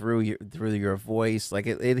terms through your voice. Like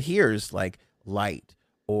it hears like light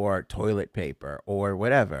or toilet paper or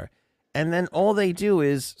whatever. And then all they do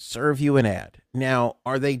is serve you an ad. Now,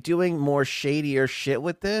 are they doing more shadier shit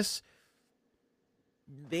with this?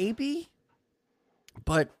 Maybe.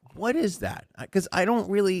 But what is that? Because I don't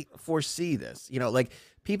really foresee this. Like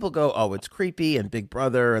people go, oh, it's creepy and Big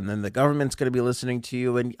Brother, and then the government's going to be listening to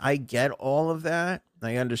you. And I get all of that.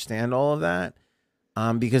 I understand all of that,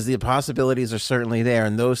 because the possibilities are certainly there,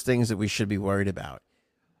 and those things that we should be worried about.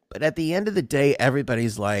 But at the end of the day,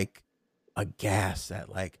 everybody's like aghast that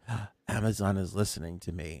like Amazon is listening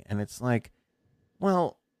to me, and it's like,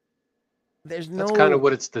 well, there's no. That's kind of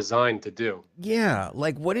what it's designed to do. Yeah,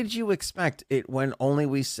 like what did you expect it when only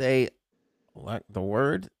we say like the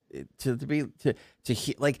word to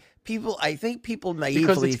hear, like people? I think people naively,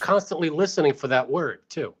 Because it's constantly listening for that word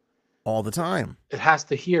too. all the time. It has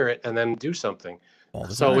to hear it and then do something. All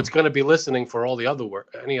the So time. it's going to be listening for all the other word,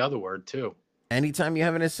 any other word too. Anytime you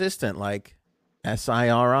have an assistant like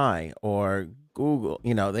SIRI or Google,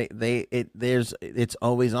 it's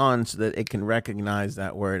always on so that it can recognize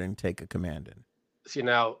that word and take a command in. See,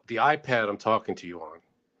 now the iPad I'm talking to you on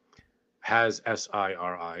has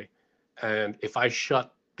SIRI, and if I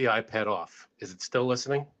shut the iPad off, is it still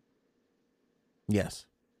listening? Yes.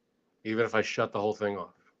 Even if I shut the whole thing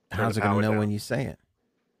off? Turn How's the it going to power know down? when you say it?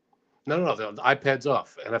 No, the iPad's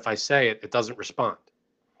off, and if I say it, it doesn't respond.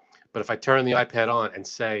 But if I turn the iPad on and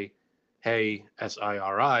say, "Hey,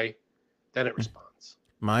 SIRI," then it responds.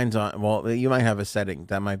 Mine's on. Well, you might have a setting.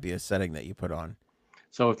 That might be a setting that you put on.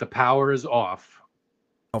 So if the power is off,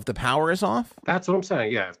 Oh, if the power is off? that's what I'm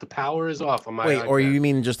saying. Yeah, if the power is off on my Wait, iPad, or you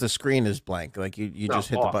mean just the screen is blank? Like you No, just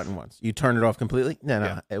hit off. the button once. You turn it off completely? No,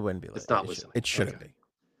 Yeah. it wouldn't be. It's not it listening. It shouldn't Okay. be.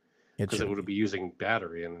 because it shouldn't would be using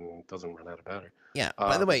battery and it doesn't run out of battery. Yeah.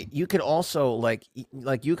 By the way, you could also like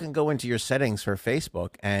you can go into your settings for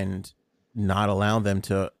Facebook and not allow them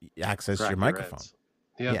to access Crack your microphone. ads.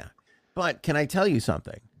 Yeah. But can I tell you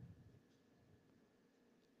something?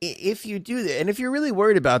 If you do that, and if you're really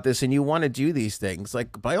worried about this and you want to do these things,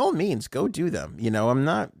 like by all means, go do them. I'm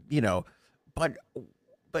not,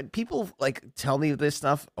 but people like tell me this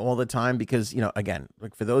stuff all the time because, again,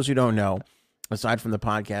 like for those who don't know, aside from the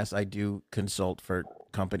podcast, I do consult for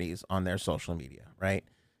companies on their social media, right?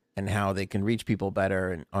 And how they can reach people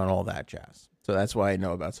better and on all that jazz. So that's why I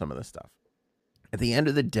know about some of this stuff. At the end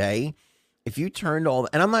of the day, if you turned and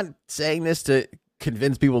I'm not saying this to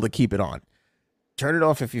convince people to keep it on. Turn it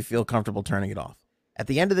off if you feel comfortable turning it off. At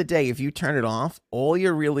the end of the day, if you turn it off, all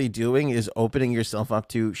you're really doing is opening yourself up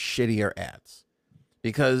to shittier ads.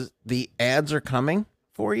 Because the ads are coming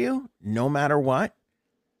for you no matter what.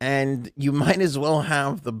 And you might as well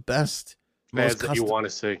have the best, ads that you want to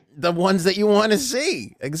see. The ones that you want to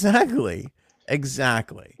see. Exactly.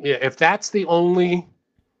 Yeah, if that's the only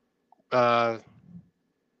side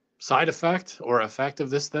effect or effect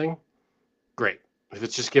of this thing, great. If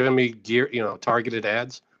it's just giving me targeted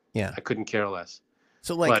ads, yeah, I couldn't care less.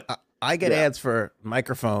 So like, but I get Yeah. ads for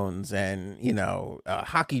microphones and,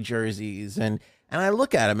 hockey jerseys. And I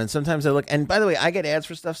look at them, and sometimes I look. And by the way, I get ads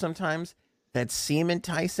for stuff sometimes that seem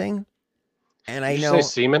enticing. And I Did you know,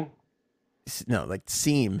 say semen? no, like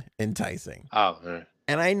seem enticing. Oh, all right.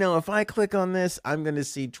 And I know if I click on this, I'm going to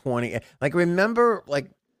see 20. Like, remember,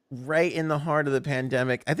 like, right in the heart of the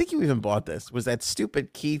pandemic, I think you even bought this, was that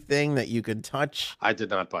stupid key thing that you could touch I did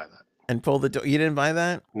not buy that. and pull the door. You didn't buy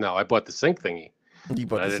that? No, I bought the sync thingy, You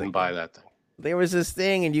but bought I the didn't thing. buy that thing. There was this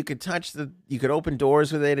thing, and you could you could open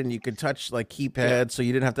doors with it, and you could touch like keypads, so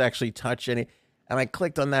you didn't have to actually touch any. And I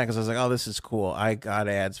clicked on that because I was like, oh, this is cool. I got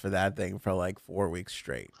ads for that thing for like 4 weeks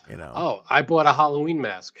straight, Oh, I bought a Halloween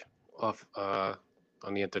mask off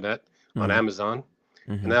on the internet on Mhm. Amazon,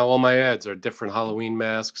 Mhm. and now all my ads are different Halloween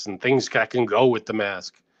masks and things that can go with the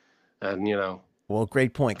mask, and Well,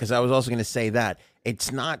 great point, because I was also going to say that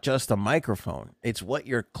it's not just a microphone; it's what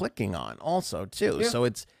you're clicking on, also too. Yeah. So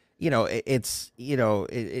it's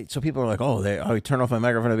so people are like, oh, I turn off my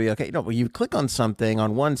microphone, it'll be okay. No, but you click on something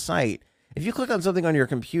on one site. If you click on something on your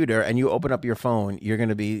computer and you open up your phone, you're going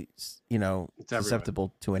to be, everywhere.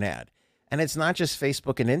 susceptible to an ad. And it's not just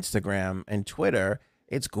Facebook and Instagram and Twitter;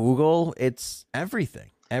 it's Google, it's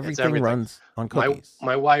everything. Everything everything. runs on my cookies.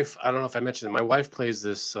 my wife, I don't know if I mentioned it. My wife plays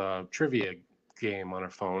this trivia game on her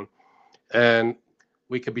phone, and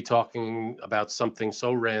we could be talking about something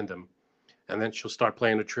so random, and then she'll start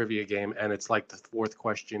playing a trivia game, and it's like the fourth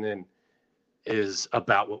question in is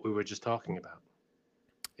about what we were just talking about.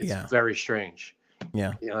 It's Yeah. very strange.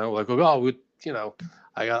 Yeah. Like,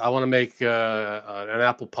 I want to make an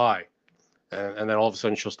apple pie, and then all of a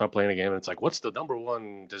sudden she'll start playing a game, and it's like, what's the number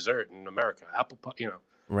one dessert in America? Apple pie.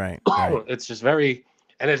 Right. Right. It's just very,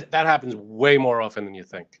 and that happens way more often than you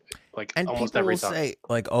think. Like And almost people every will time. say,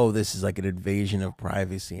 like, oh, this is like an invasion of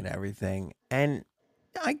privacy and everything. And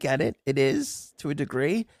I get it. It is to a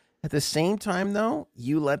degree. At the same time, though,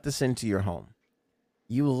 you let this into your home.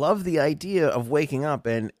 You love the idea of waking up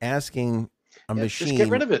and asking a Yeah, machine just get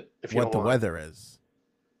rid of it if you what don't the want. weather is.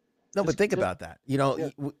 No, but Just- think just- about that. Yeah.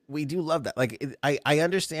 We do love that. Like, I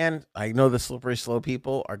understand. I know the slippery slow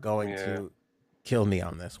people are going Yeah. to kill me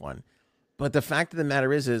on this one. But the fact of the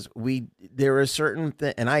matter is there are certain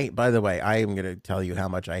things, and by the way, I am going to tell you how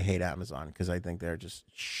much I hate Amazon because I think they're just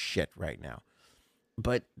shit right now.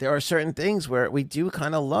 But there are certain things where we do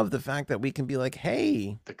kind of love the fact that we can be like,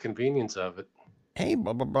 hey, The convenience of it.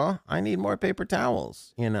 blah, blah, blah, I need more paper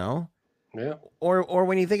towels, Yeah. Or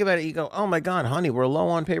when you think about it, you go, oh my God, honey, we're low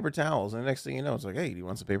on paper towels. And the next thing you know, it's like, hey, do you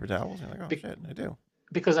want some paper towels? And you're like, oh, shit, I do.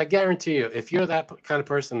 Because I guarantee you, if you're that kind of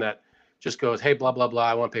person that just goes, hey, blah, blah, blah,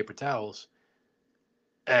 I want paper towels,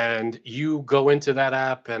 and you go into that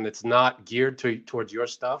app and it's not geared towards your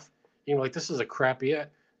stuff, you're like, this is a crappy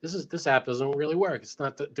app. This app doesn't really work. It's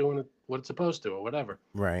not doing what it's supposed to or whatever.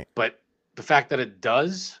 Right. But the fact that it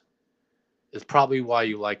does is probably why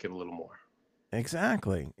you like it a little more.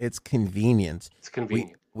 Exactly. It's convenience. It's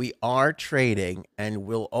convenient. We are trading and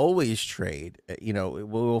we'll always trade.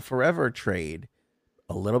 We'll forever trade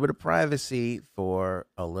a little bit of privacy for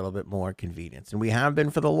a little bit more convenience. And we have been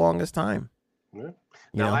for the longest time. Yeah.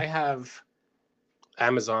 You Now know? I have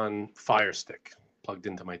Amazon Fire Stick plugged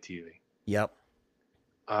into my TV. Yep.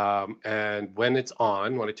 And when it's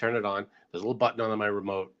on, when I turn it on, there's a little button on my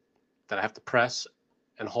remote that I have to press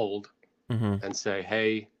and hold Mm-hmm. and say,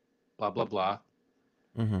 hey, blah, blah, blah,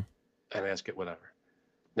 Mm-hmm. and ask it whatever.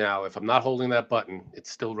 Now, if I'm not holding that button, it's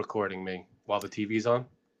still recording me while the TV's on.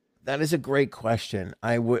 That is a great question.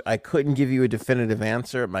 I couldn't give you a definitive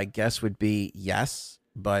answer. My guess would be yes,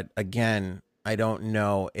 but again, I don't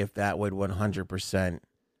know if that would 100%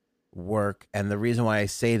 work. And the reason why I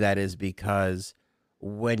say that is because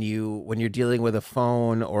when you're dealing with a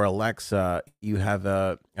phone or Alexa, you have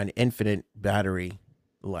an infinite battery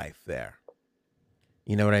life there.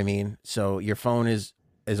 You know what I mean? So your phone is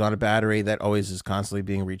on a battery that always is constantly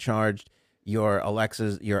being recharged. Your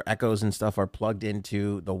Alexas, your Echoes and stuff are plugged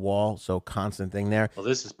into the wall, so constant thing there. Well,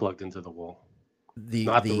 this is plugged into the wall. The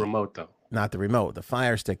Not the remote, though. not the remote. The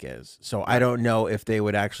Fire Stick is. So I don't know if they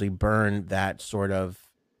would actually burn that sort of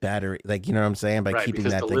battery, like, you know what I'm saying, by Right, keeping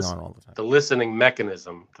because that thing on all the time. The listening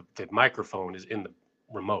mechanism, the microphone is in the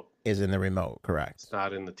remote. Is in the remote, correct? It's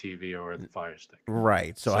not in the TV or the Fire Stick.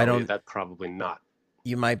 Right. So I don't. That probably not.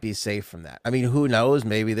 You might be safe from that. I mean, who knows?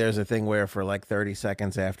 Maybe there's a thing where for like 30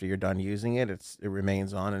 seconds after you're done using it, it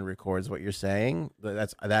remains on and records what you're saying.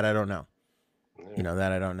 But that I don't know. You know,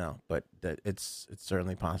 that I don't know, but it's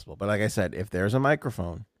certainly possible. But like I said, if there's a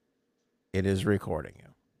microphone, it is recording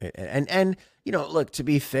you. And look, to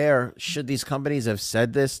be fair, should these companies have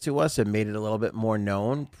said this to us and made it a little bit more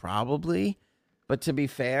known? Probably. But to be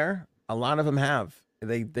fair, a lot of them have.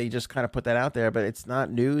 they just kind of put that out there, but it's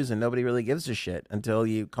not news and nobody really gives a shit until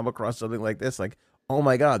you come across something like this. Like, oh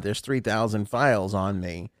my God, there's 3,000 files on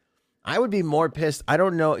me. I would be more pissed. I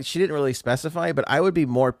don't know. She didn't really specify, but I would be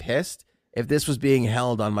more pissed if this was being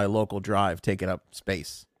held on my local drive, taking up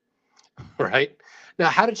space. Right. Now,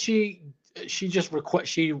 how did she just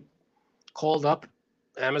she called up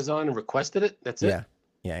Amazon and requested it? That's it?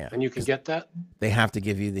 Yeah. And you can get that? They have to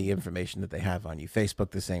give you the information that they have on you.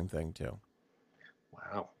 Facebook, the same thing too.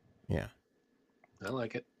 Wow. Yeah. I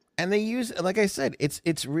like it. And they use, like I said, it's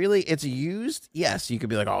used. Yes, you could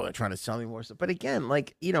be like, oh, they're trying to sell me more stuff. But again,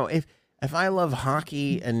 like, you know, if I love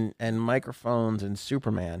hockey and microphones and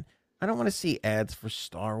Superman, I don't want to see ads for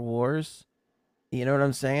Star Wars. You know what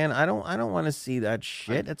I'm saying? I don't want to see that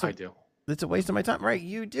shit. I do. It's a waste of my time. Right,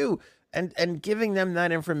 you do. And giving them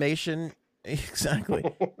that information, exactly.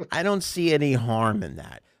 I don't see any harm in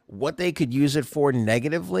that. What they could use it for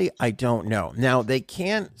negatively, I don't know. Now, they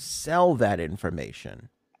can't sell that information.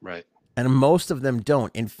 Right. And most of them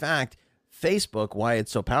don't. In fact, Facebook, why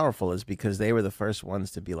it's so powerful is because they were the first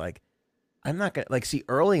ones to be like, I'm not going to, like, see,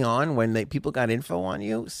 early on when people got info on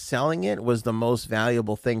you, selling it was the most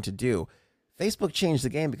valuable thing to do. Facebook changed the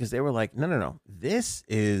game because they were like, no. This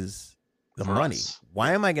is the money.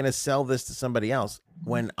 Why am I going to sell this to somebody else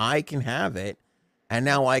when I can have it? And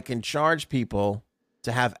now I can charge people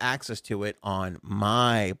to have access to it on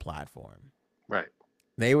my platform. Right.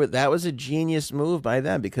 That was a genius move by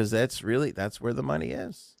them because that's where the money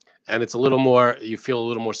is. And it's a little more, you feel a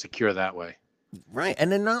little more secure that way. Right.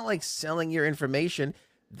 And they're not like selling your information.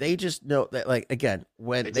 They just know that, like, again,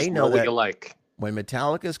 when they know what that you like. When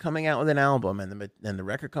Metallica is coming out with an album and the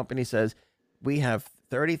record company says, we have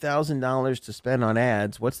 $30,000 to spend on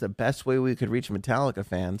ads, what's the best way we could reach Metallica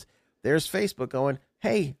fans? There's Facebook going,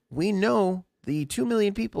 hey, we know the 2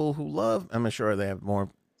 million people who love, I'm sure they have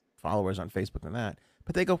more followers on Facebook than that,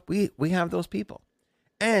 but they go, we have those people.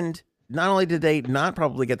 And not only did they not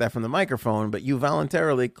probably get that from the microphone, but you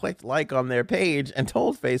voluntarily clicked like on their page and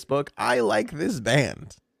told Facebook, I like this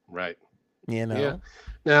band. Right. You know? Yeah.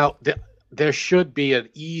 Now, there should be an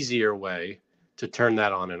easier way to turn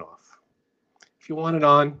that on and off. If you want it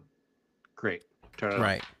on, great. Turn it on.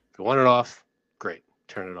 Right. If you want it off, great.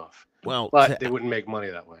 Turn it off. Well, but they wouldn't make money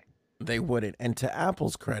that way. They wouldn't. And to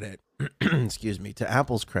Apple's credit,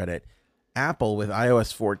 Apple with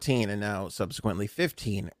iOS 14 and now subsequently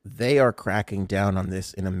 15, they are cracking down on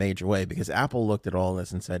this in a major way because Apple looked at all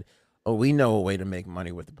this and said, oh, we know a way to make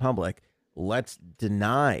money with the public. Let's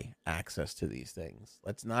deny access to these things.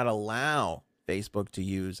 Let's not allow Facebook to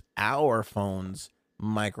use our phones,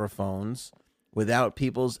 microphones, without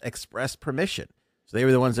people's express permission. So they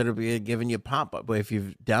were the ones that are giving you pop-up. But if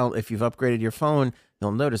you've upgraded your phone,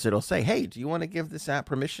 you'll notice it'll say, hey, do you want to give this app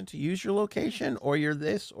permission to use your location or you're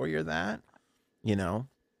this or you're that? You know?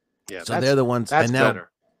 Yeah. So they're the ones. That's and now better.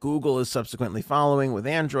 Google is subsequently following with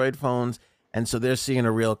Android phones. And so they're seeing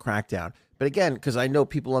a real crackdown. But again, because I know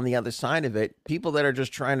people on the other side of it, people that are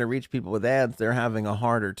just trying to reach people with ads, they're having a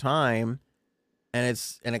harder time. And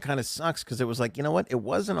it kind of sucks because it was like, you know what? It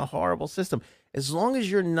wasn't a horrible system. As long as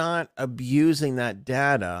you're not abusing that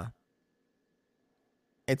data,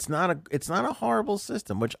 it's not a horrible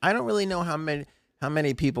system, which I don't really know how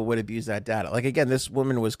many people would abuse that data. Like, again, this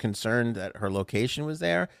woman was concerned that her location was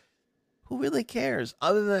there. Who really cares?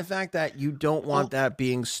 Other than the fact that you don't want that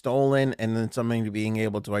being stolen and then somebody being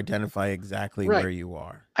able to identify exactly where you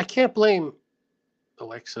are. I can't blame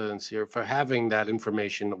Alexa and Siri for having that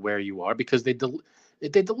information where you are because they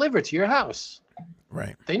deliver it to your house.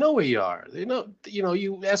 Right. They know where you are. They know,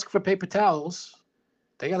 you ask for paper towels.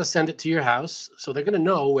 They got to send it to your house. So they're going to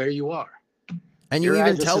know where you are. And you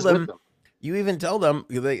even tell them. You even tell them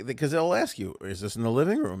because they'll ask you, is this in the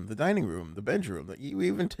living room, the dining room, the bedroom? You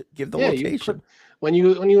even give the location. When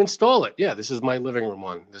you install it. Yeah, this is my living room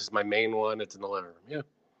one. This is my main one. It's in the living room.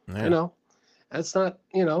 Yeah. That's not,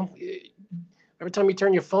 every time you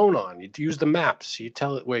turn your phone on, you use the maps. You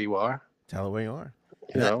tell it where you are. Tell it where you are.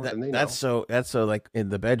 That's so like in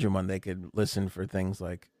the bedroom one, they could listen for things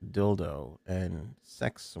like dildo and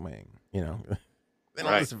sex swing. They don't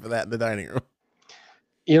listen for that in the dining room.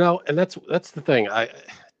 And that's the thing.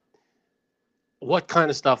 What kind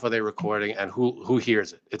of stuff are they recording, and who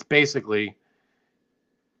hears it? It's basically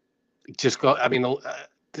just go. I mean,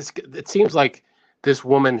 it seems like this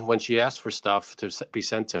woman, when she asked for stuff to be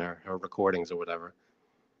sent to her recordings or whatever,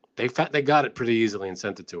 they got it pretty easily and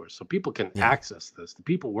sent it to her, so people can access this. The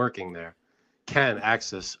people working there can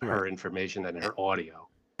access her information and her audio.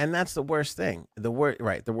 And that's the worst thing. The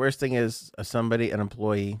worst thing is an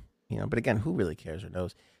employee. But again, who really cares or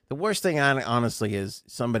knows? The worst thing, honestly, is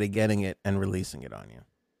somebody getting it and releasing it on you.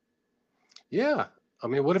 Yeah. I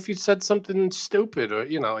mean, what if you said something stupid or,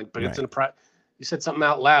 but it's Right. in you said something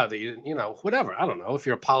out loud that whatever. I don't know. If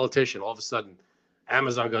you're a politician, all of a sudden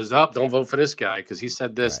Amazon goes up, don't vote for this guy because he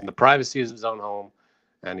said this in Right. the privacy of his own home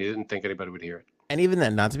and he didn't think anybody would hear it. And even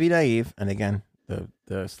then, not to be naive, and again,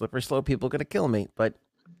 the slippery slope people are going to kill me, but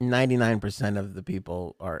 99% of the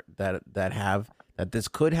people are that this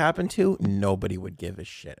could happen to, nobody would give a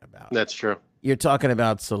shit about. That's true. You're talking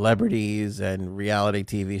about celebrities and reality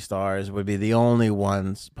TV stars would be the only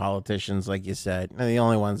ones, politicians, like you said, are the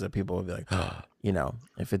only ones that people would be like,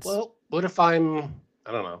 if it's Well, what if I don't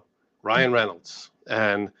know, Ryan Reynolds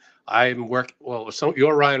and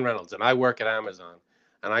you're Ryan Reynolds and I work at Amazon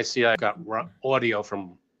and I see I got audio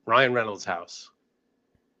from Ryan Reynolds' house.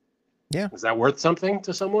 Yeah. Is that worth something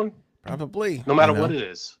to someone? probably No matter what it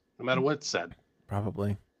is, no matter what it's said.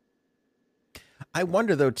 Probably. I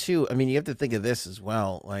wonder though too. I mean, you have to think of this as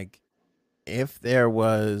well. Like, if there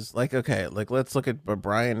was let's look at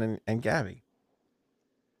Brian and Gabby.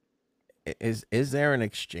 Is there an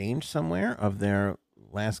exchange somewhere of their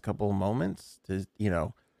last couple of moments? Did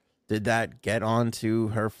that get onto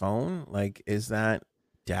her phone? Like, is that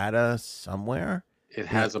data somewhere? It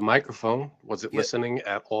has a microphone. Was it listening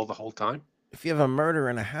at all the whole time? If you have a murder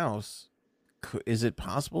in a house, is it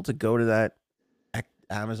possible to go to that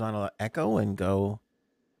Amazon Echo and go,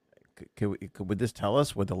 would this tell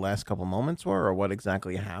us what the last couple moments were or what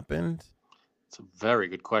exactly happened? It's a very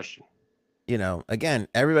good question. Again,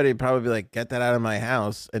 everybody would probably be like, get that out of my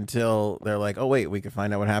house, until they're like, oh, wait, we can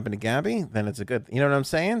find out what happened to Gabby. Then it's a good, you know what I'm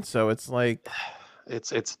saying? So it's like,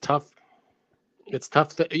 it's tough. It's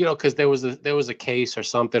tough, because there was a case or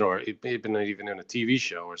something, or it may have been even in a TV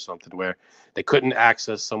show or something where they couldn't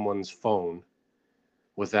access someone's phone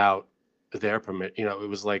without their permit. It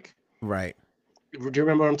was like, right. Do you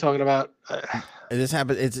remember what I'm talking about? This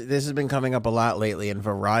happened. This has been coming up a lot lately, and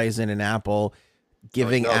Verizon and Apple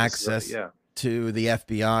giving access to the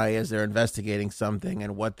FBI as they're investigating something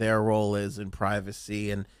and what their role is in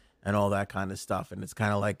privacy and all that kind of stuff. And it's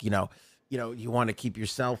kind of like, you want to keep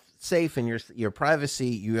yourself safe and your privacy.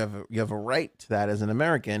 You have a right to that as an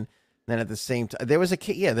American. Then at the same time, there was a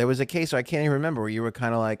case, I can't even remember, where you were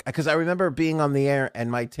kind of like, because I remember being on the air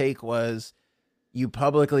and my take was, you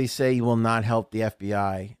publicly say you will not help the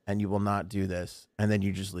FBI and you will not do this, and then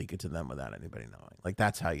you just leak it to them without anybody knowing. Like,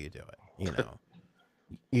 that's how you do it.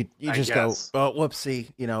 You just go, oh,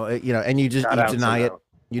 whoopsie, and you just deny it.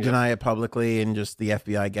 You deny it publicly, and just the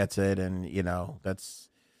FBI gets it, and that's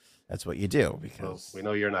what you do, because we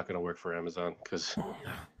know you're not going to work for Amazon, because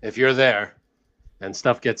if you're there and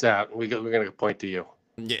stuff gets out, we're going to point to you.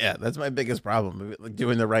 Yeah, that's my biggest problem, like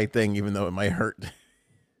doing the right thing, even though it might hurt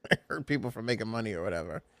people from making money or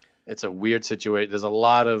whatever. It's a weird situation. There's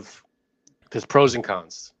pros and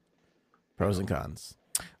cons. Pros and cons.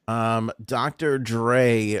 Dr.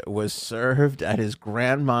 Dre was served at his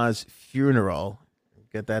grandma's funeral.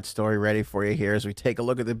 Get that story ready for you here as we take a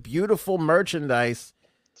look at the beautiful merchandise.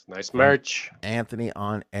 It's nice merch.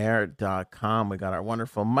 AnthonyOnAir.com. We got our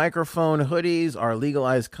wonderful microphone hoodies, our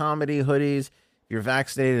legalized comedy hoodies. If you're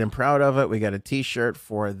vaccinated and proud of it, we got a t-shirt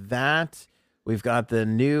for that. We've got the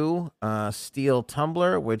new steel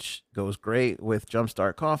tumbler, which goes great with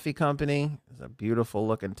Jumpstart Coffee Company. It's a beautiful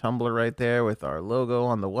looking tumbler right there with our logo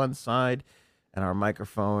on the one side and our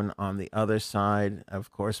microphone on the other side.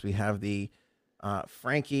 Of course, we have the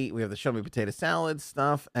Frankie. We have the Show Me Potato Salad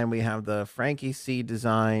stuff, and we have the Frankie C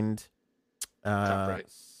designed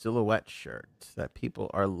silhouette shirt that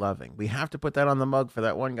people are loving. We have to put that on the mug for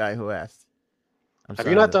that one guy who asked. Have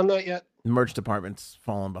you not done that yet? Merch department's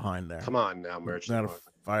falling behind there. Come on now, merch. Gotta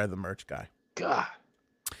fire the merch guy. God.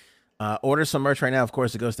 Order some merch right now. Of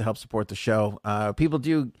course, it goes to help support the show. People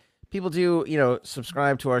do,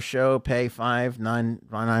 subscribe to our show, pay $5,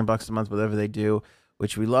 $9 a month, whatever they do,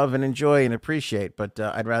 which we love and enjoy and appreciate. But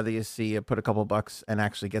I'd rather you see you put a couple bucks and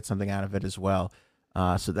actually get something out of it as well.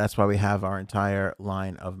 So that's why we have our entire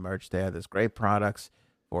line of merch there. There's great products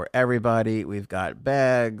for everybody. We've got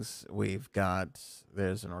bags.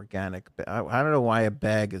 There's an organic. I don't know why a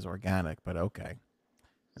bag is organic, but okay.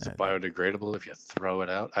 Is it biodegradable if you throw it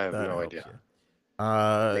out? I have no idea.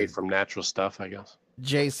 Made from natural stuff, I guess.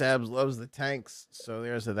 J Sabs loves the tanks. So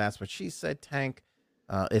there's a That's What She Said tank.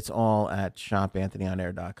 It's all at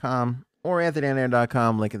shopanthonyonair.com or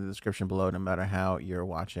anthonyonair.com. Link in the description below, no matter how you're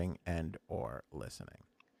watching and or listening.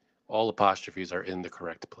 All apostrophes are in the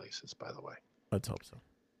correct places, by the way. Let's hope so.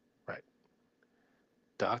 Right.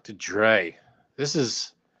 Dr. Dre. This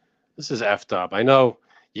is effed up. I know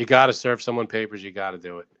you got to serve someone papers. You got to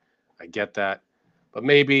do it. I get that. But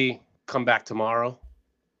maybe come back tomorrow.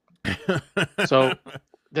 So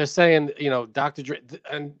they're saying, Dr. Dre,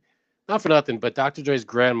 and Not for nothing, but Dr. Dre's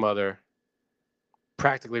grandmother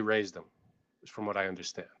practically raised him, from what I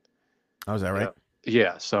understand. Oh, is that right?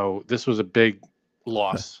 Yeah. So this was a big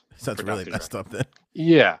loss. So that's for really Dr. messed Dre. up then.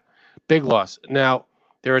 Yeah, big loss. Now,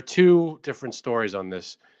 there are two different stories on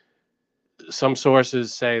this. Some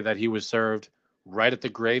sources say that he was served right at the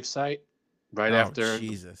gravesite, right after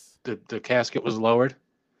Jesus. the casket was lowered,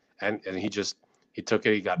 and he took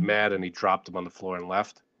it, he got mad, and he dropped him on the floor and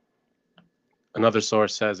left. Another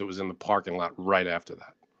source says it was in the parking lot right after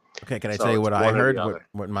that. Okay, can I So tell you it's what I one or the heard? other.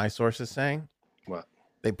 What my source is saying? What?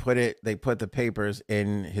 They put the papers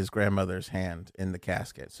in his grandmother's hand in the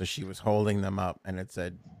casket. So she was holding them up and it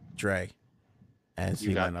said Dre as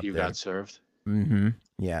he went up You there. got served. Mm-hmm.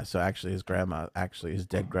 Yeah, so actually his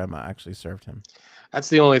dead grandma actually served him. That's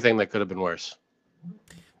the only thing that could have been worse.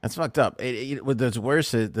 That's fucked up. What's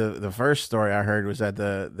worse is the first story I heard was that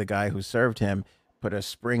the guy who served him put a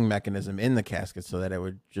spring mechanism in the casket so that it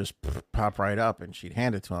would just pop right up and she'd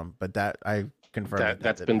hand it to him. But that I confirmed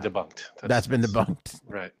That's been debunked. That's been debunked.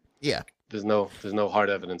 Right. Yeah. There's no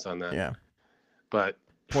hard evidence on that. Yeah. But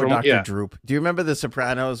Poor Dr. Droop. Do you remember The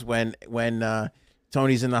Sopranos when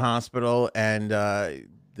Tony's in the hospital and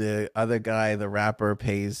the other guy, the rapper,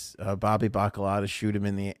 pays Bobby Bacala to shoot him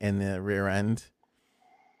in the rear end?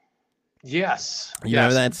 Yes. You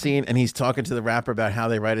remember that scene? And he's talking to the rapper about how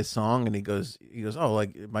they write a song, and he goes, oh,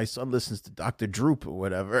 like my son listens to Dr. Droop or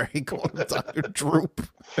whatever. He called him Dr. Droop.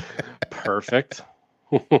 Perfect.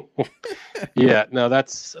 Yeah. No,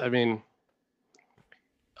 that's. I mean,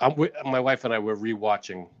 my wife and I were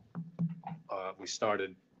rewatching. We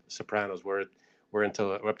started Sopranos. We're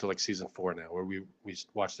up to like season 4 now, where we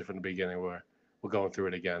watched it from the beginning. We're going through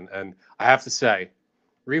it again, and I have to say,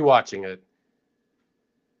 rewatching it.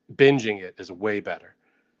 Binging it is way better,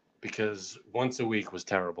 because once a week was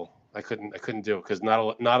terrible. I couldn't do it because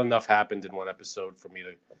not enough happened in one episode for me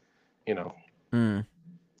to,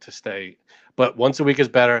 to stay. But once a week is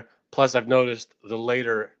better. Plus, I've noticed the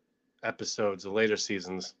later episodes, the later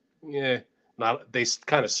seasons, they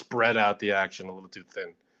kind of spread out the action a little too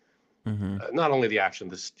thin. Mm-hmm. Not only the action,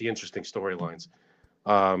 the interesting storylines.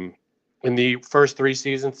 In the first 3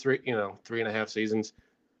 seasons, 3.5 seasons.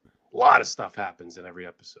 A lot of stuff happens in every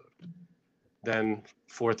episode. Then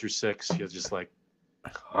 4 through 6, you're just like,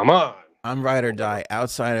 come on. I'm ride or die.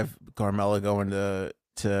 Outside of Carmela going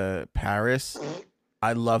to Paris,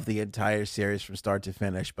 I love the entire series from start to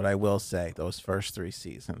finish. But I will say those first 3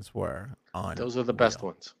 seasons were unreal. Those are the best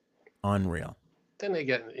ones. Unreal. Then they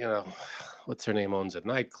get, what's her name owns a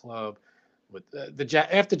nightclub with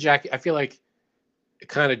after Jackie. I feel like it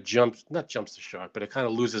kind of not jumps the shark, but it kind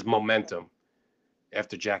of loses momentum.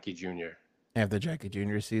 After Jackie Jr. After Jackie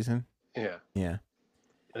Jr. season? Yeah. Yeah.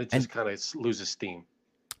 And it just kind of loses steam.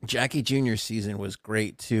 Jackie Jr. season was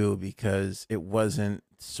great, too, because it wasn't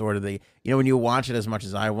sort of when you watch it as much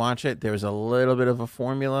as I watch it, there was a little bit of a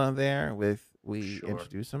formula there with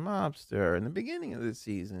introduce a mobster in the beginning of the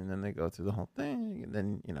season, and then they go through the whole thing. And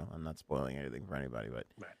then, I'm not spoiling anything for anybody, but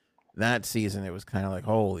that season, it was kind of like,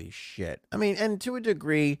 holy shit. I mean, and to a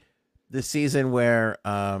degree, the season where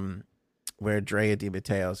Drea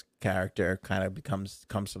DiMatteo's character kind of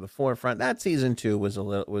comes to the forefront. That season 2 was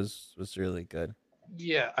was really good.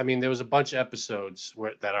 Yeah, I mean, there was a bunch of episodes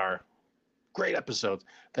that are great episodes.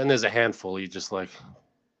 Then there's a handful you just like,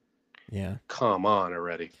 yeah, come on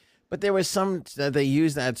already. But there was some that they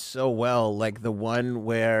used that so well, like the one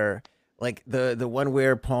where, the one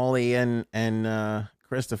where Paulie and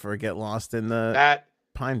Christopher get lost in the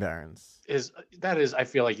Pine Barrens. That is I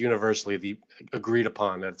feel like universally agreed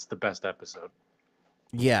upon that's the best episode.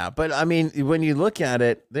 Yeah, but I mean, when you look at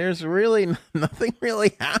it, there's really nothing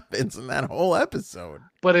really happens in that whole episode.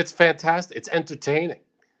 But it's fantastic. It's entertaining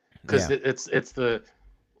because it's the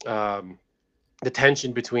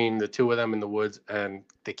tension between the two of them in the woods, and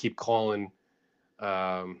they keep calling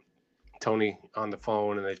Tony on the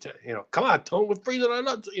phone, and they come on, Tony, we're freezing our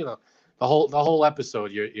nuts. The whole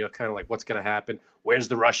episode, you're kind of like, what's going to happen? Where's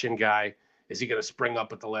the Russian guy? Is he going to spring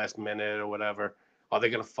up at the last minute or whatever? Are they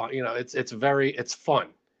going to find? It's fun.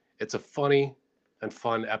 It's a funny and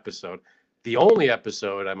fun episode. The only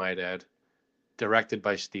episode, I might add, directed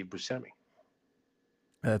by Steve Buscemi.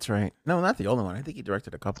 That's right. No, not the only one. I think he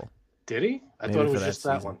directed a couple. Did he? I thought it was just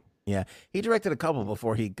that one. Yeah, he directed a couple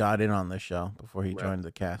before he got in on the show, before he joined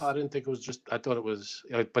the cast. I didn't think it was just. I thought it was,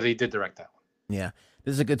 but he did direct that one. Yeah.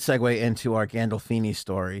 This is a good segue into our Gandolfini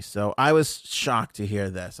story. So I was shocked to hear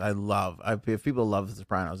this. If people love The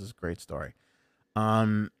Sopranos, it's a great story.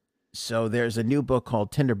 So there's a new book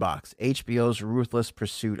called Tinderbox, HBO's Ruthless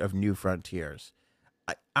Pursuit of New Frontiers.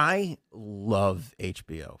 I love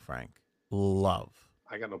HBO, Frank. Love.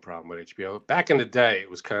 I got no problem with HBO. Back in the day, it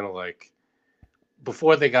was kind of like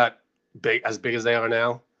before they got big as they are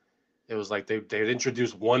now. It was like they'd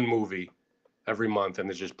introduce one movie every month and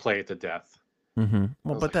they just play it to death. Mm-hmm.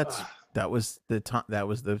 Well, was but like, that was the time. That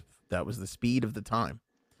was the speed of the time.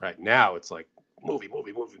 right now it's like movie.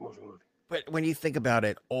 But when you think about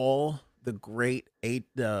it, all the great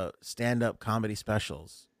stand-up comedy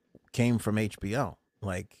specials came from HBO,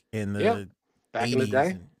 like in the Yeah, back in the 80s day.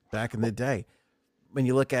 and back in the day. When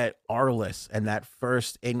you look at Arliss and that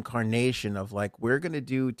first incarnation of like, we're going to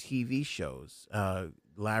do TV shows,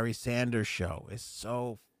 Larry Sanders Show is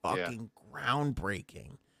so fucking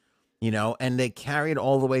groundbreaking, you know, and they carried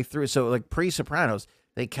all the way through. So like pre-Sopranos,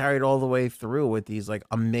 they carried all the way through with these like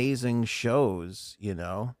amazing shows, you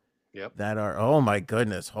know, Yep. that are, oh my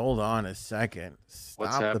goodness, hold on a second.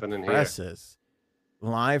 What's Stop happening the here? presses.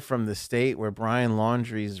 Live from the state where Brian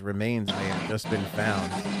Laundrie's remains may have just been found.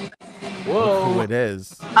 Look who Whoa. it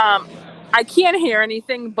is. I can't hear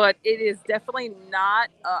anything, but it is definitely not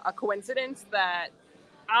a coincidence that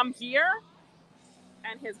I'm here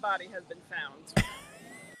and his body has been found.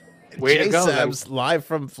 Way to go, then. J-Sab's live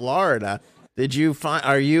from Florida. Did you find?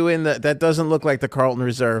 Are you in the? That doesn't look like the Carlton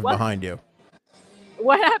Reserve What? behind you.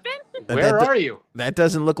 What happened? Where that- are you? That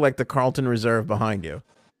doesn't look like the Carlton Reserve behind you.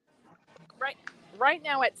 Right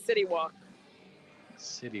now at City Walk.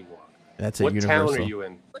 City Walk. That's What a Universal. town are you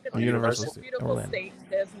in? Look at Oh, this Universal beautiful Orlando. state.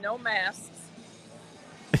 There's no masks.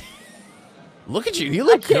 Look at you. You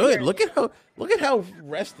look I can't good. hear Look at how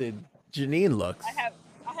rested Janine looks. I have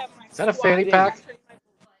my Is that a squad- fanny pack? actually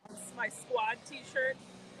my squad t-shirt.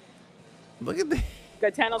 Look at the.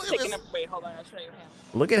 Gaetano's Look at taking this. a wait, hold on, I'll show you him.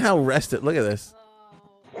 Look at how rested. Look at this.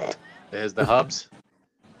 Oh. There's the hubs.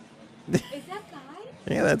 Is that Guy?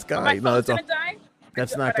 Yeah, that's My Guy. No, phone's that's a, gonna die.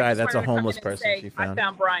 that's But not I Guy. just That's a wanted to come homeless in and person say, she found. I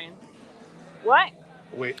found Brian. What?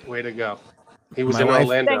 Way to go. He was My in wife-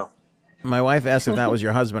 Orlando. My wife asked if that was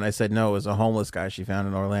your husband. I said no. It was a homeless guy she found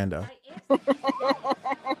in Orlando. I asked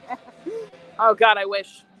Oh God, I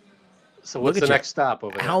wish. So Look what's at the you. next stop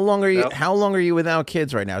over there? How long are you? Nope. How long are you without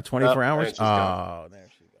kids right now? 24 there hours. she's gone. Oh, there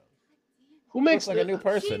she goes. Who makes Looks like a new She,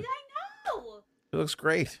 person. I know. It looks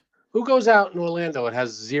great. Who goes out in Orlando and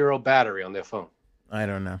has zero battery on their phone? I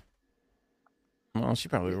don't know. Well, she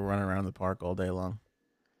probably will run around the park all day long.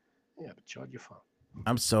 Yeah, but charge your phone.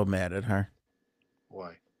 I'm so mad at her.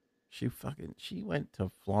 Why? She went to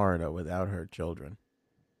Florida without her children.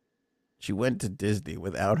 She went to Disney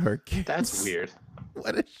without her kids. That's weird.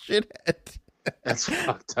 What a shithead. That's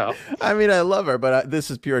fucked up. I mean, I love her, but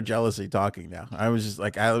this is pure jealousy talking now. I was just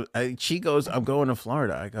like, she goes, I'm going to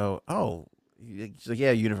Florida. I go, oh, she's like,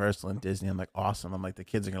 yeah, Universal and Disney. I'm like, awesome. I'm like, the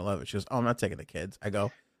kids are going to love it. She goes, oh, I'm not taking the kids. I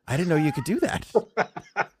go, I didn't know you could do that.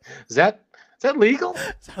 Is that legal?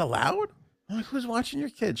 Is that allowed? I'm like, who's watching your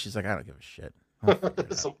kids? She's like, I don't give a shit. I'll figure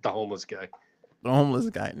it out. The homeless guy. The homeless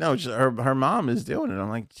guy. No, her mom is doing it. I'm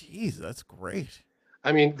like, geez, that's great.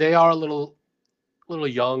 I mean, they are a little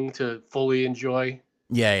young to fully enjoy.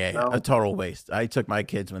 Yeah. No. A total waste. I took my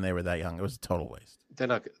kids when they were that young. It was a total waste. They're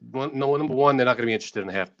not. No, number one, they're not going to be interested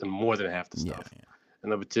in more than half the Yeah. stuff. And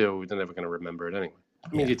number two, they're never going to remember it anyway. I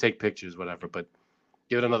mean, Yeah. you take pictures, whatever, but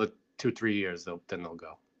give it another 2-3 years, then they'll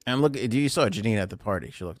go. And look, you saw Janine at the party.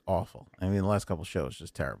 She looked awful. I mean, the last couple shows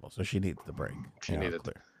just terrible. So she needs the break. She You know, needed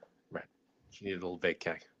clear. She needed a little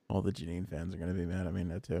vacay. All the Janine fans are going to be mad at me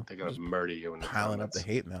now too. They're going to murder you in the Piling up the comments.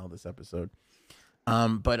 hate mail this episode.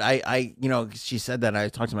 But I, you know, she said that. I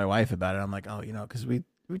talked to my wife about it. I'm like, oh, you know, because we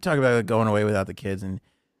talk about going away without the kids and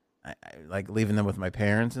I like leaving them with my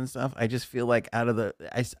parents and stuff. I just feel like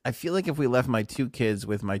I feel like if we left my two kids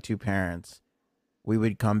with my two parents, we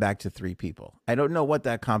would come back to three people. I don't know what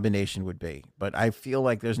that combination would be, but I feel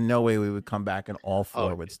like there's no way we would come back and all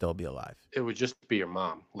four Oh, would still be alive. It would just be your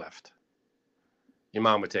mom left. Your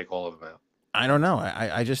mom would take all of them out. I don't know.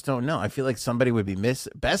 I just don't know. I feel like somebody would be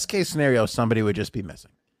best case scenario, somebody would just be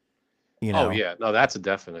missing. You know, Oh yeah, no, that's a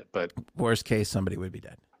definite. But worst case, somebody would be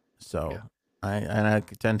dead. So Yeah. I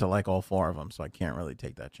tend to like all four of them, so I can't really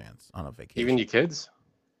take that chance on a vacation. even your kids,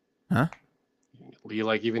 Huh? You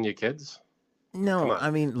like even your kids? No, Come on.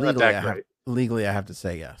 I mean They're not that legally I have to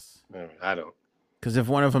say yes. I don't. Because if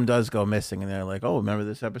one of them does go missing and they're like, "Oh, remember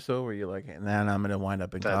this episode where you like," and then I'm gonna wind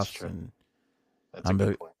up in That's cuffs true. and That's I'm a a-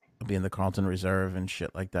 good point. be in the Carlton Reserve and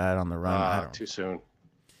shit like that on the run. I don't. Too soon.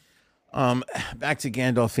 Back to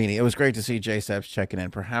Gandolfini. It was great to see J-Sabs checking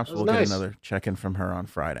in. Perhaps That was we'll nice. get another check-in from her on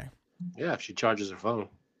Friday. Yeah, if she charges her phone.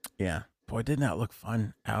 Yeah. Boy, didn't that look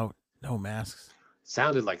fun out? No masks.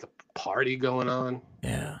 Sounded like a party going on.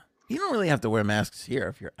 Yeah. You don't really have to wear masks here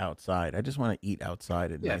if you're outside. I just want to eat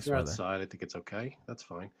outside in Yeah, nice if you're weather. outside, I think it's okay. That's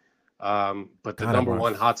fine. But the God, I number want-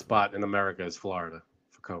 one hotspot in America is Florida.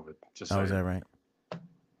 for COVID. Just Oh, is saying. that right?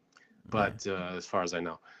 But as far as I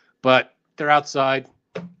know, but they're outside.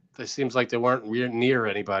 It seems like they weren't near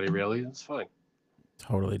anybody really. It's fine.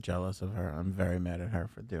 Totally jealous of her. I'm very mad at her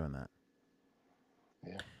for doing that.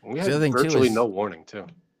 Yeah, we The had other thing, too, virtually is- no warning too.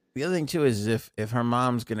 The other thing too is if her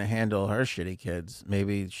mom's gonna handle her shitty kids,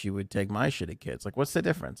 maybe she would take my shitty kids. Like, what's the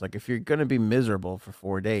difference? Like, if you're gonna be miserable for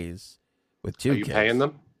 4 days with 2 Are you kids, paying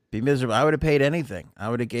them? be miserable. I would have paid anything. I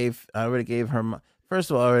would have gave her. First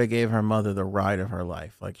of all, I would have gave her mother the ride of her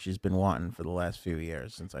life, like she's been wanting for the last few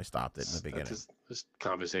years since I stopped it in the beginning. This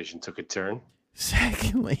conversation took a turn.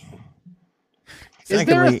 Secondly, Is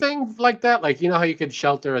there a thing like that? Like, you know how you could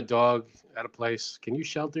shelter a dog at a place? Can you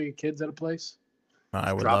shelter your kids at a place?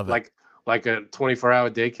 I would Drop love it. like a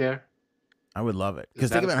 24-hour daycare? I would love it Is because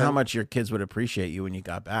that think a about how thing? much your kids would appreciate you when you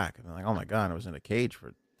got back. And they're like, oh my god, I was in a cage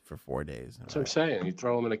for 4 days. That's what I'm saying. You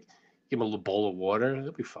throw them give them a little bowl of water,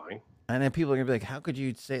 they'll be fine. And then people are gonna be like, "How could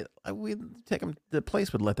you say?" We take them. The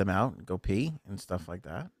place would let them out and go pee and stuff like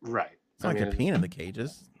that. Right. It's not like they're peeing in the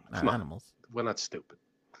cages. Not come on. animals. We're not stupid.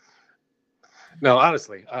 No,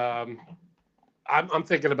 honestly, I'm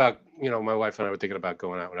thinking about, my wife and I were thinking about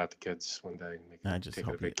going out without the kids one day. I just taking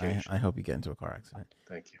a hope you, vacation. I hope you get into a car accident.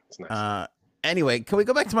 Thank you. It's nice. Anyway, can we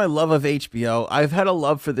go back to my love of HBO? I've had a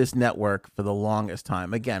love for this network for the longest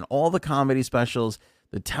time. Again, all the comedy specials,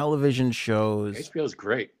 the television shows. HBO's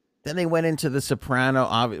great. Then they went into The Soprano.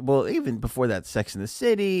 Well, even before that, Sex and the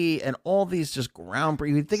City, and all these just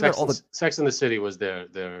groundbreaking. You think about all the Sex and the City was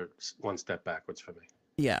their one step backwards for me.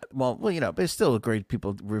 yeah. Well, but it's still great.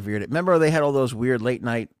 People revered it. Remember, they had all those weird late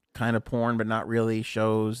night kind of porn, but not really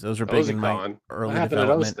shows. Those were Those big are in my gone. early What happened to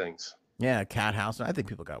development. those things? Yeah, Cat House. I think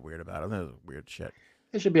people got weird about it. That was weird shit.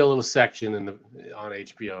 There should be a little section on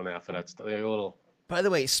HBO now for that stuff. Like a little. By the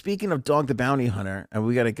way, speaking of Dog the Bounty Hunter, and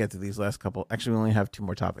we got to get to these last couple. Actually, we only have 2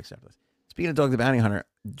 more topics after this. Speaking of Dog the Bounty Hunter,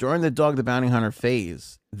 during the Dog the Bounty Hunter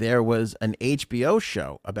phase, there was an HBO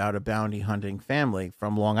show about a bounty hunting family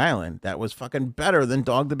from Long Island that was fucking better than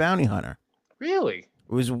Dog the Bounty Hunter. Really?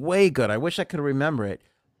 It was way good. I wish I could remember it,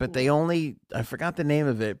 but I forgot the name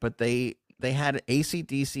of it, but they had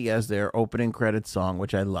AC/DC as their opening credits song,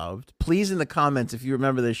 which I loved. Please, in the comments, if you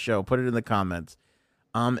remember this show, put it in the comments.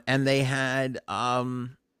 And they had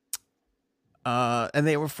and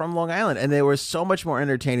they were from Long Island, and they were so much more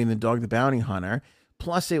entertaining than Dog the Bounty Hunter.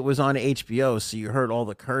 Plus, it was on HBO, so you heard all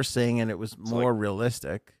the cursing, and it was more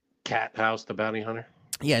realistic. Cat House, the Bounty Hunter.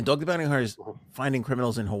 Yeah, and Dog the Bounty Hunter is finding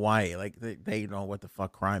criminals in Hawaii. Like, they know what the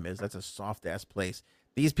fuck crime is. That's a soft-ass place.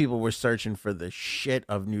 These people were searching for the shit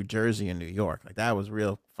of New Jersey and New York. Like, that was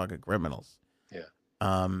real fucking criminals. Yeah.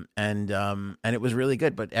 And it was really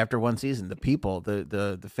good. But after one season, the people,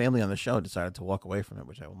 the family on the show decided to walk away from it,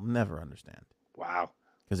 which I will never understand. Wow.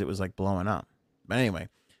 Because it was like blowing up. But anyway,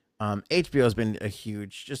 HBO has been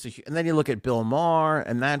and then you look at Bill Maher,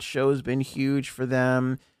 and that show's been huge for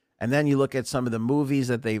them. And then you look at some of the movies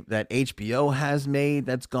that HBO has made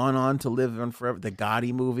that's gone on to live on forever. The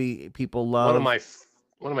Gotti movie, people love.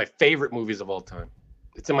 One of my favorite movies of all time.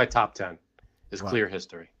 It's in my top 10. Is Clear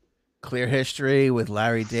History. Clear History with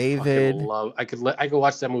Larry David. I could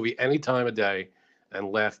watch that movie any time of day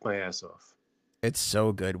and laugh my ass off. It's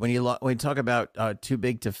so good. When you talk about Too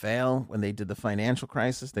Big to Fail, when they did the financial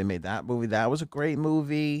crisis, they made that movie. That was a great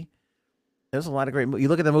movie. There's a lot of great movies. You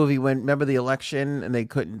look at the movie remember the election, and they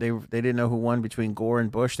didn't know who won between Gore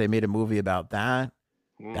and Bush. They made a movie about that.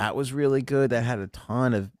 That was really good. That had a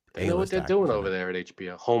ton of They know what they're doing over there at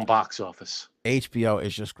HBO. Home box office. HBO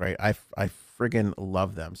is just great. I friggin'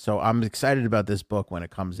 love them. So I'm excited about this book when it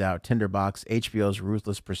comes out. Tinderbox, HBO's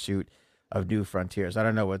Ruthless Pursuit of New Frontiers. I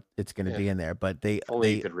don't know what it's going to be in there, but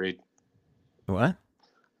Only you could read. What?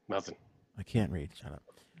 Nothing. I can't read. Shut up.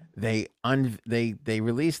 They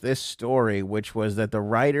released this story, which was that the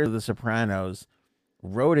writer of The Sopranos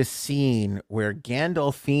wrote a scene where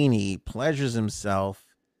Gandolfini pleasures himself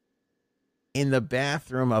in the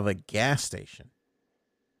bathroom of a gas station.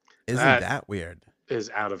 Isn't that weird? Is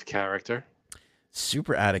out of character.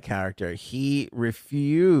 Super out of character. He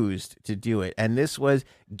refused to do it. And this was,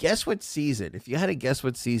 guess what season? If you had to guess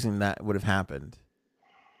what season that would have happened.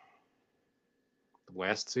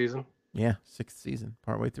 Last season? Yeah, 6th season.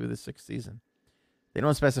 Partway through the 6th season. They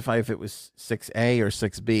don't specify if it was 6A or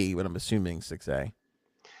 6B, but I'm assuming 6A.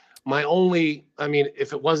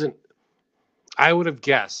 If it wasn't, I would have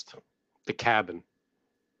guessed the cabin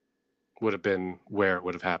would have been where it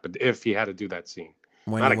would have happened if he had to do that scene.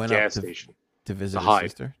 When Not he a went gas up station. to visit To his hide.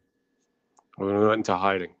 sister. When we went into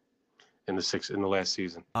hiding in the last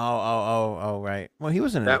season. Oh, right. Well, he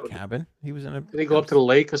wasn't in That a would- cabin. He was in a. Did he go up to the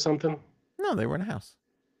lake or something? No, they were in a house.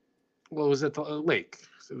 Well, it was at the lake.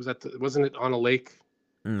 Wasn't it on a lake?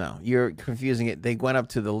 No, you're confusing it. They went up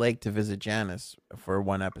to the lake to visit Janice for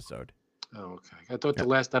one episode. Oh, okay. I thought the Yeah.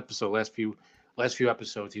 last few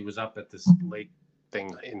episodes, he was up at this lake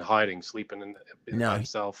thing in hiding, sleeping by No,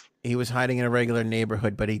 himself. he was hiding in a regular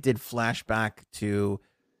neighborhood, but he did flash back to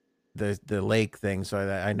the lake thing. So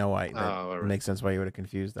I know why that all right. makes sense why you would have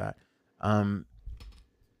confused that.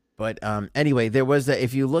 But anyway, there was that.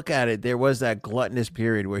 If you look at it, there was that gluttonous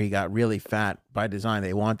period where he got really fat by design.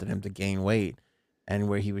 They wanted him to gain weight, and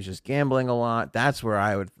where he was just gambling a lot. That's where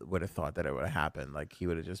I would have thought that it would have happened. Like he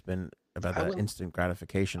would have just been about that instant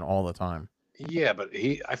gratification all the time. Yeah, but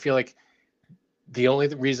I feel like the only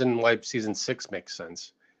reason why season 6 makes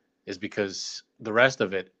sense is because the rest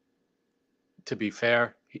of it, to be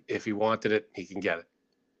fair, if he wanted it, he can get it.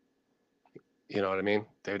 You know what I mean?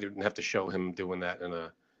 They didn't have to show him doing that in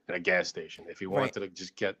a gas station. If he wanted to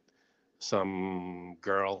just get some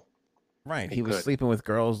girl, right? He was sleeping with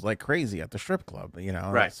girls like crazy at the strip club. You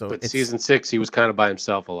know, right? So but season 6, he was kind of by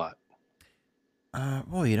himself a lot.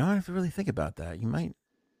 Well, you don't have to really think about that. You might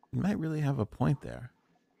really have a point there.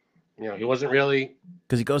 You know, he wasn't really,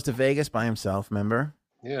 because he goes to Vegas by himself. Remember?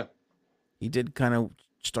 Yeah. He did kind of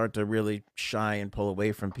start to really shy and pull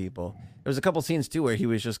away from people. There was a couple scenes too where he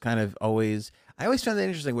was just kind of always. I always found that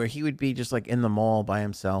interesting where he would be just like in the mall by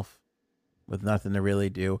himself with nothing to really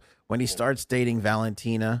do. When he starts dating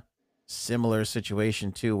Valentina, similar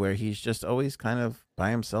situation too, where he's just always kind of by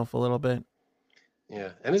himself a little bit. Yeah.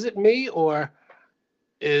 And is it me or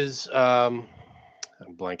is I'm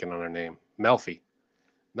blanking on her name, Melfi,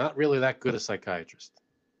 not really that good a psychiatrist?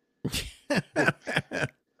 She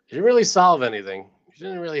didn't really solve anything. She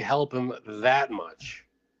didn't really help him that much.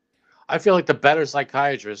 I feel like the better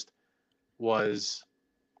psychiatrist was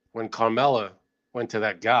when Carmela went to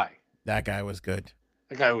that guy. That guy was good.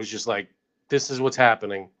 That guy was just like, this is what's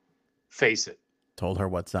happening. Face it. Told her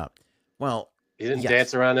what's up. Well, he didn't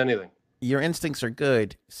dance around anything. Your instincts are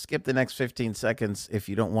good. Skip the next 15 seconds if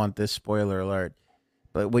you don't want this spoiler alert.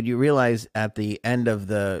 But what you realize at the end of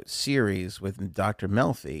the series with Dr.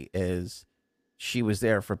 Melfi is she was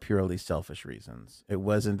there for purely selfish reasons. It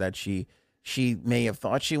wasn't that she may have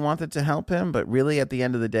thought she wanted to help him, but really at the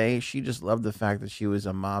end of the day, she just loved the fact that she was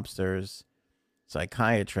a mobster's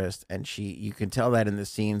psychiatrist. And you can tell that in the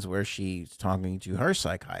scenes where she's talking to her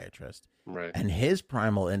psychiatrist. Right. And his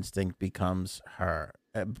primal instinct becomes her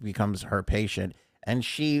patient, and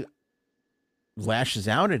she lashes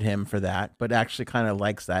out at him for that, but actually kind of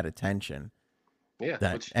likes that attention.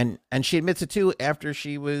 Yeah. And she admits it too after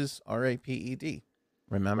she was RAPED.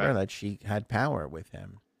 Remember that she had power with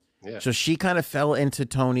him. Yeah. So she kind of fell into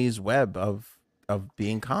Tony's web of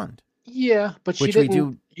being conned. Yeah, but she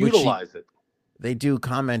didn't utilize it. They do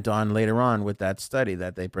comment on later on with that study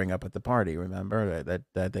that they bring up at the party. Remember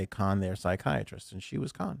that they conned their psychiatrist, and she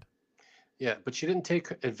was conned. Yeah, but she didn't take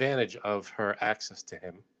advantage of her access to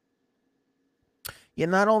him. Yeah,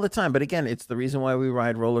 not all the time. But again, it's the reason why we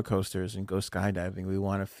ride roller coasters and go skydiving. We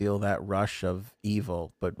want to feel that rush of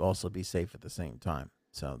evil, but also be safe at the same time.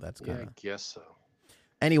 So that's kind of. I guess so.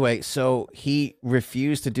 Anyway, so he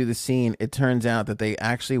refused to do the scene. It turns out that they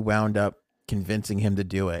actually wound up convincing him to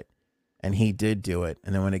do it. And he did do it.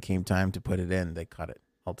 And then when it came time to put it in, they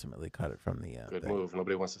ultimately cut it from the Good move.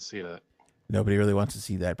 Nobody wants to see that. Nobody really wants to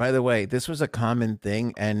see that. By the way, this was a common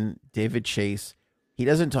thing. And David Chase, he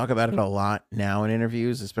doesn't talk about it a lot now in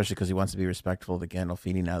interviews, especially because he wants to be respectful to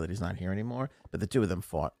Gandolfini now that he's not here anymore. But the two of them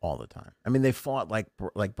fought all the time. I mean, they fought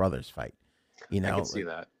like brothers fight. You know, I can see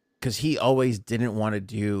that. Because he always didn't want to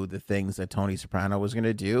do the things that Tony Soprano was going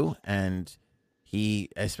to do. And he,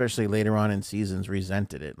 especially later on in seasons,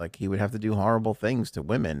 resented it. Like he would have to do horrible things to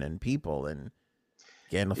women and people. And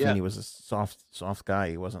Gandolfini was a soft guy.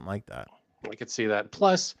 He wasn't like that. I could see that.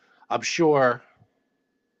 Plus, I'm sure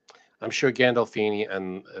Gandolfini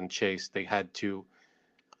and Chase, they had to.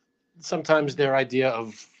 Sometimes their idea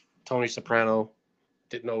of Tony Soprano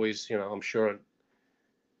didn't always, I'm sure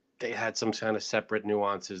they had some kind of separate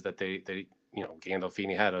nuances that they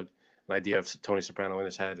Gandolfini had an idea of Tony Soprano in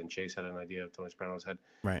his head, and Chase had an idea of Tony Soprano's head.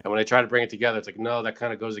 Right. And when they try to bring it together, it's like, no, that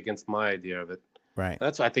kind of goes against my idea of it. Right.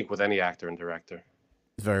 That's, I think, with any actor and director.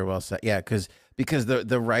 Very well said. Yeah, because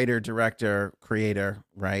the writer, director, creator,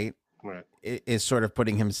 right, is sort of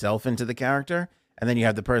putting himself into the character, and then you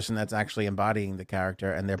have the person that's actually embodying the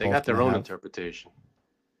character, and they both got their own interpretation.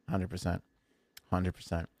 100%.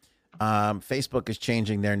 Facebook is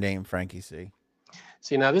changing their name, Frankie C.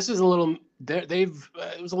 See, now this is a little. It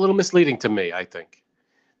was a little misleading to me. I think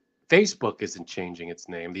Facebook isn't changing its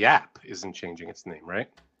name. The app isn't changing its name, right?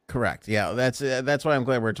 Correct. Yeah, that's why I'm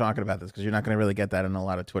glad we're talking about this, because you're not going to really get that in a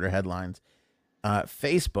lot of Twitter headlines.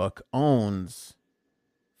 Facebook owns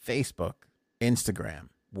Facebook, Instagram,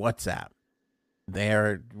 WhatsApp.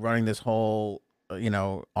 They're running this whole,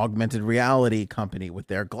 augmented reality company with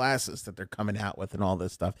their glasses that they're coming out with and all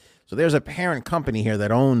this stuff. So there's a parent company here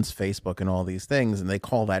that owns Facebook and all these things, and they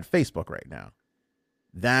call that Facebook right now.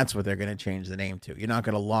 That's what they're going to change the name to. You're not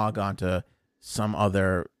going to log on to some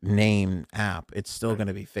other name app. It's still going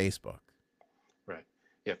to be Facebook. Right.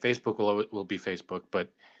 Yeah, Facebook will be Facebook, but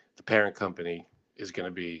the parent company is going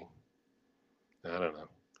to be, I don't know,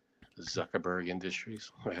 Zuckerberg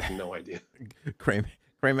Industries. I have no idea.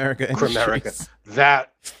 Cramerica Industries.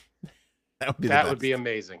 That would be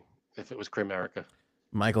amazing if it was Cramerica.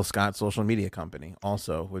 Michael Scott Social Media Company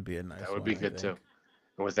also would be a nice. That would be good too.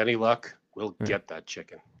 And with any luck, we'll get that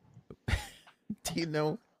chicken. Do you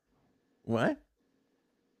know what?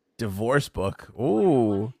 Divorce book.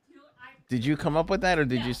 Ooh. Did you come up with that, or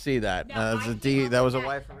did you see that? That was a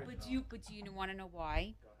wife. But do you want to know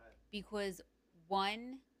why? Because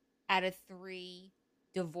 1 out of 3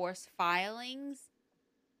 divorce filings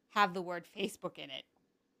have the word Facebook in it.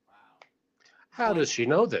 Wow. How does she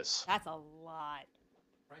know this? That's a lot.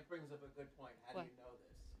 Frank brings up a good point. How do you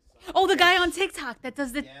know this? Oh, the guy on TikTok that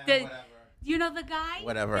does the whatever. You know the guy?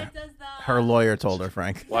 Whatever. That does Her lawyer told her,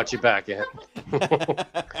 Frank. Watch your back, Aunt.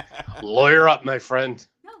 Lawyer up, my friend.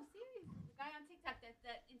 No, seriously. The guy on TikTok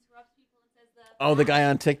that interrupts people and says the... Oh, the guy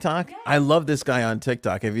on TikTok? Yeah. I love this guy on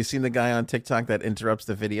TikTok. Have you seen the guy on TikTok that interrupts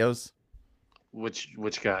the videos? Which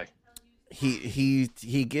guy? He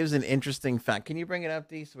gives an interesting fact. Can you bring it up,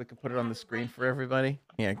 D, so we can put it on the screen for everybody?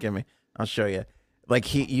 Yeah, give me. I'll show you.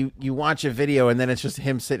 Like you watch a video and then it's just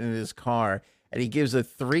him sitting in his car and he gives a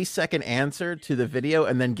 3-second answer to the video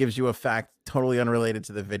and then gives you a fact totally unrelated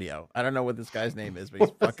to the video. I don't know what this guy's name is, but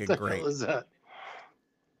he's fucking great. What is that?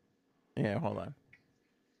 Yeah, hold on.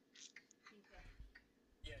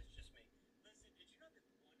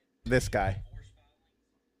 This guy.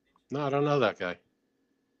 No, I don't know that guy.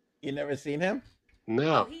 You never seen him?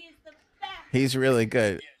 No. He is the best. He's really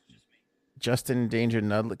good. Justin Danger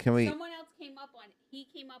Nudler. Can we? Someone else came up on. He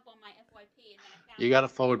came up on my FYP, and then I found. You got to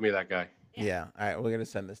forward me that guy. Yeah. All right, we're gonna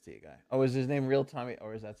send this to you, guy. Oh, is his name Real Tommy,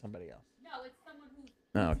 or is that somebody else? No, it's someone who.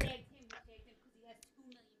 Oh, okay. Tagged him because he has 2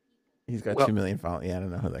 million people. He's got 2 million followers. Yeah, I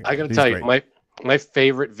don't know who that guy I is. got to He's tell you, great. my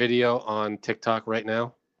favorite video on TikTok right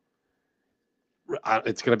now.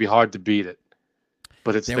 It's gonna be hard to beat it,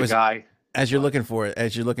 but it's the guy. As you're looking for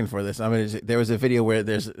this, there was a video where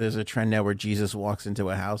there's a trend now where Jesus walks into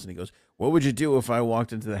a house and he goes, "What would you do if I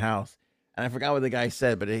walked into the house?" And I forgot what the guy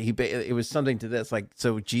said, but it was something to this, like,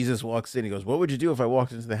 so Jesus walks in, he goes, "What would you do if I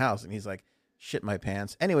walked into the house?" And he's like, "Shit my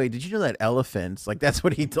pants." Anyway, did you know that elephants, like, that's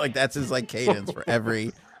what that's his like cadence for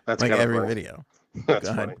every every video. That's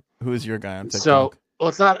Go ahead. funny. Who's your guy on TikTok? So, well,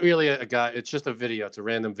 it's not really a guy. It's just a video. It's a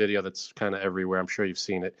random video that's kind of everywhere. I'm sure you've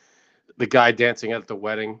seen it. The guy dancing at the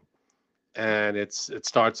wedding. And it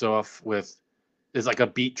starts off with, there's like a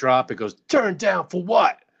beat drop. It goes, "Turn down for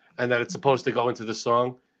what?" And then it's supposed to go into the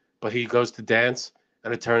song, but he goes to dance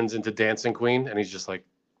and it turns into Dancing Queen. And he's just like,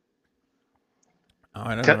 oh,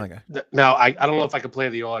 I don't know that guy. Now, I don't know if I can play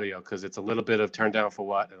the audio because it's a little bit of Turn Down for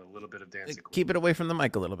What and a little bit of Dancing Queen. Keep it away from the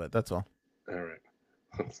mic a little bit. That's all. All right.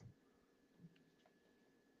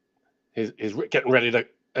 he's getting ready to,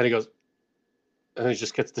 and he goes, and he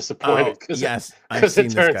just gets disappointed because it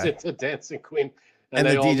turns into Dancing Queen. And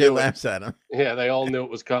the DJ laughs at him. Yeah, they all knew it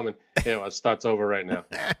was coming. Yeah, it starts over right now.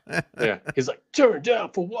 Yeah, he's like, "Turn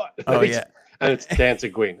down for what?" Oh, yeah. And it's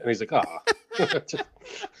Dancing Queen. And he's like, "Ah."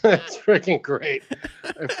 That's freaking great.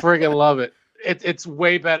 I freaking love it. It's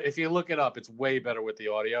way better. If you look it up, it's way better with the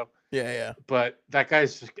audio. Yeah, yeah. But that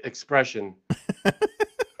guy's expression,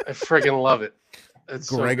 I freaking love it. It's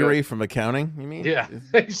Gregory from accounting, you mean? Yeah.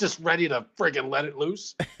 He's just ready to friggin' let it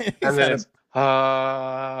loose. And then it's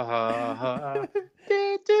ha ha ha.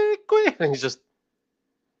 And he's just,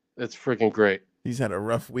 it's freaking great. He's had a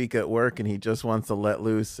rough week at work and he just wants to let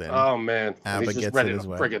loose. And oh man. Abba he's just gets ready it to his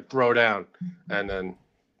way. friggin' throw down and then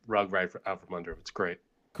rug right out from under him. It's great.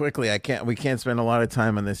 Quickly, we can't spend a lot of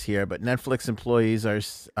time on this here, but Netflix employees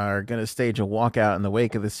are going to stage a walkout in the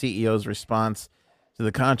wake of the CEO's response to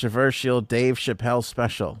the controversial Dave Chappelle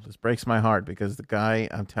special. This breaks my heart because the guy,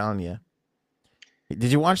 I'm telling you.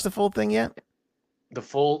 Did you watch the full thing yet? The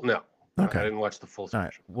full? No. Okay. I didn't watch the full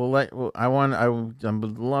special. All right. I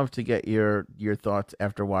would love to get your thoughts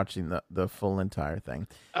after watching the full entire thing.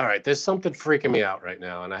 All right. There's something freaking me out right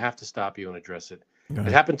now, and I have to stop you and address it. Go It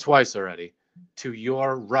ahead. happened twice already. To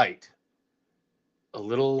your right, a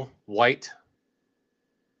little white,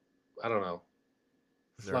 I don't know,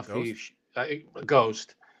 Is there a fluffy ghost?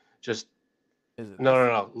 Ghost. Just Is it no,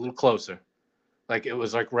 a little closer. Like it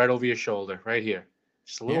was like right over your shoulder, right here.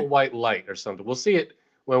 Just a little Here? white light or something. We'll see it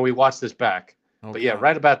when we watch this back. Oh, But yeah, God.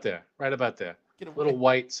 right about there. Right about there. Get away. Little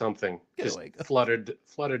white something Get just away.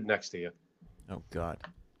 fluttered next to you. Oh, God.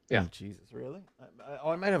 Yeah. Oh, Jesus, really?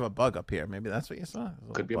 I might have a bug up here. Maybe that's what you saw.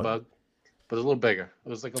 There's Could be a little bug, but a little bigger. It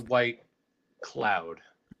was like a white cloud.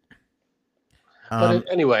 But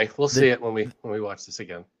anyway, we'll see it when we watch this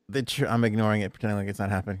again. I'm ignoring it, pretending like it's not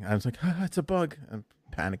happening. I was like, it's a bug. I'm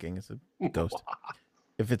panicking. It's a ghost.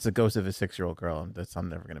 If it's a ghost of a 6-year-old girl, I'm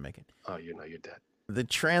never going to make it. Oh, you know you're dead. The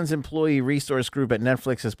Trans Employee Resource Group at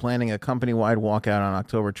Netflix is planning a company-wide walkout on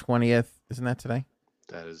October 20th. Isn't that today?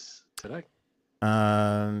 That is today.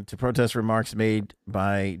 To protest remarks made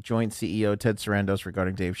by joint CEO Ted Sarandos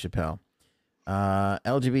regarding Dave Chappelle.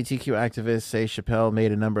 LGBTQ activists say Chappelle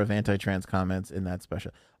made a number of anti-trans comments in that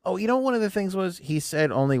special. Oh, you know, one of the things was he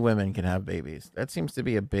said only women can have babies. That seems to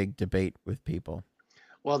be a big debate with people.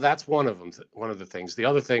 Well, that's one of them. One of the things. The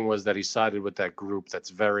other thing was that he sided with that group that's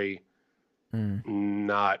very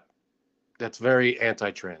that's very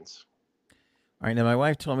anti-trans. All right, now my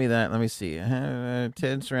wife told me that. Let me see. Ted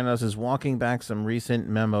Sarandos is walking back some recent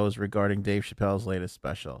memos regarding Dave Chappelle's latest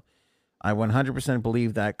special. I 100%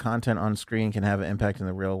 believe that content on screen can have an impact in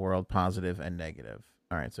the real world, positive and negative.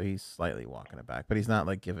 All right, so he's slightly walking it back, but he's not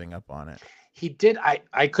like giving up on it. He did.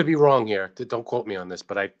 I could be wrong here. Don't quote me on this,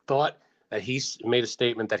 but I thought that he made a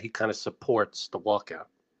statement that he kind of supports the walkout.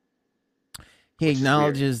 He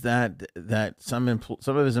acknowledges that some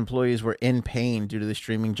of his employees were in pain due to the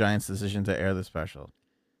streaming giant's decision to air the special.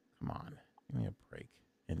 Come on, give me a break.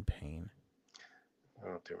 In pain. I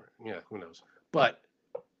don't know. Yeah, who knows? But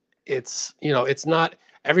it's it's not.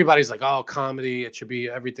 Everybody's like, oh, comedy. It should be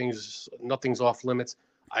nothing's off limits.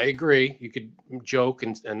 I agree. You could joke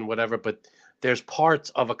and whatever, but there's parts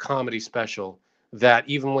of a comedy special that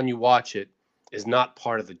even when you watch it is not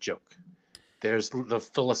part of the joke. There's the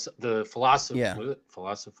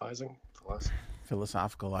philosophicalizing.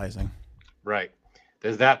 Right.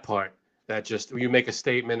 There's that part that just you make a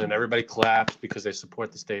statement and everybody claps because they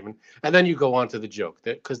support the statement, and then you go on to the joke.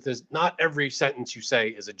 Because there's not every sentence you say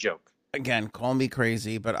is a joke. Again, call me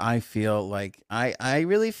crazy, but I feel like I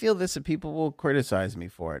really feel this, and people will criticize me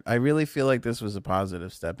for it. I really feel like this was a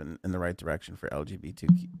positive step in the right direction for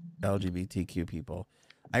LGBTQ people.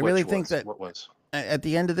 I really think that what was at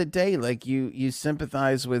the end of the day, like you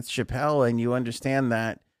sympathize with Chappelle and you understand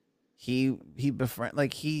that he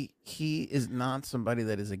is not somebody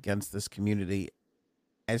that is against this community,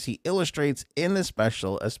 as he illustrates in the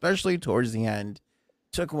special, especially towards the end,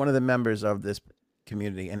 took one of the members of this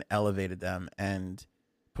community and elevated them and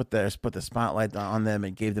put the spotlight on them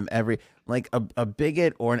and gave them a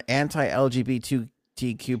bigot or an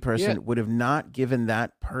anti-LGBTQ person would have not given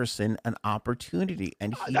that person an opportunity,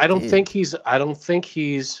 and I don't think he's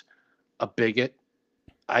a bigot.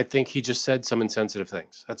 I think he just said some insensitive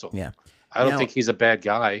things. That's all. Yeah. I don't think he's a bad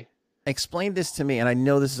guy. Explain this to me, and I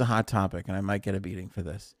know this is a hot topic, and I might get a beating for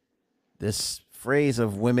this. This phrase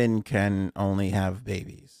of women can only have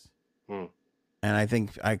babies. And I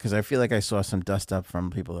think because I feel like I saw some dust up from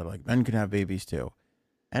people that are like, men can have babies too.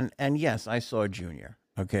 And yes, I saw Junior,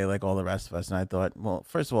 okay, like all the rest of us. And I thought, well,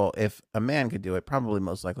 first of all, if a man could do it, probably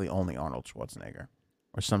most likely only Arnold Schwarzenegger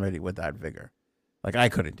or somebody with that vigor. Like I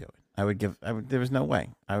couldn't do it. There was no way.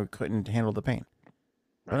 I couldn't handle the pain.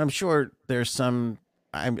 But I'm sure there's some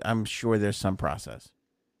process.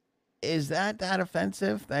 Is that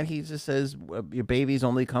offensive that he just says your babies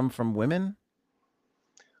only come from women?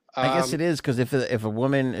 I guess it is, because if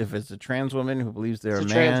it's a trans woman who believes they're a man,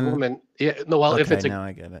 trans woman, okay, if it's now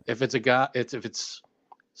I get it. If it's a guy, if it's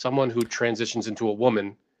someone who transitions into a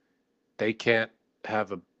woman, they can't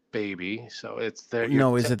have a baby. So it's there.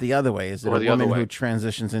 No, is it the other way? Is it a woman who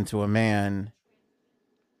transitions into a man?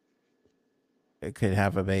 It could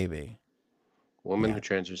have a baby. Woman who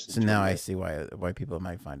transitions. So now I see why people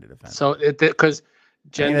might find it offensive. So because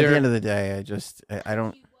gender. At the end of the day, I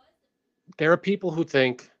don't. There are people who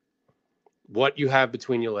think what you have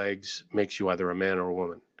between your legs makes you either a man or a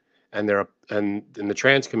woman, and in the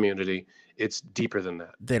trans community, it's deeper than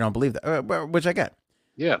that. They don't believe that, which I get.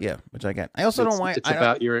 Yeah, which I get. I also don't want. It's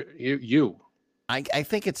about you. I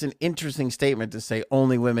think it's an interesting statement to say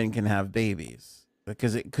only women can have babies,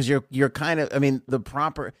 because you're kind of. I mean,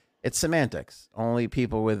 it's semantics. Only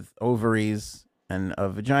people with ovaries and a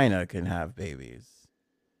vagina can have babies.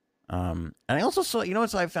 And I also saw,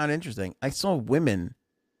 what I found interesting? I saw women,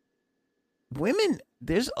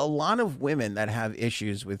 there's a lot of women that have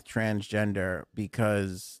issues with transgender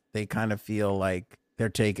because they kind of feel like they're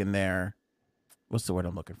taking their, what's the word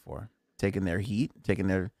I'm looking for? Taking their heat, taking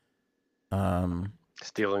their,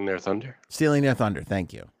 stealing their thunder. Stealing their thunder.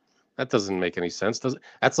 Thank you. That doesn't make any sense.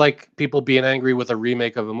 That's like people being angry with a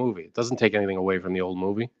remake of a movie. It doesn't take anything away from the old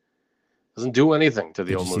movie. Doesn't do anything to the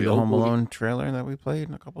Did old you movie. see the Old Home movie- Alone trailer that we played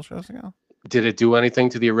a couple shows ago? Did it do anything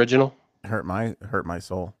to the original? Hurt my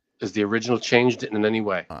soul. Is the original changed in any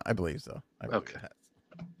way? I believe so. I believe Okay. it has.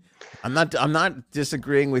 I'm not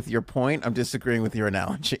disagreeing with your point. I'm disagreeing with your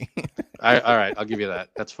analogy. All right, I'll give you that.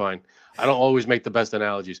 That's fine. I don't always make the best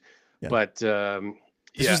analogies, Yeah. but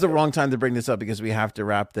This is the wrong time to bring this up because we have to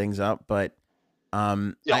wrap things up. But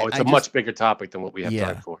it's a much bigger topic than what we have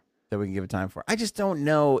time for. That we can give it time for. I just don't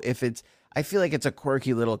know if it's. I feel like it's a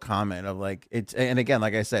quirky little comment of like it's. And again,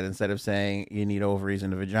 like I said, instead of saying you need ovaries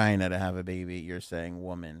and a vagina to have a baby, you're saying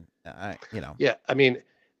woman. Yeah, I mean,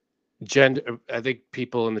 gender. I think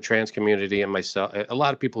people in the trans community and myself, a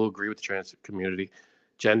lot of people who agree with the trans community,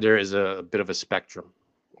 gender is a bit of a spectrum.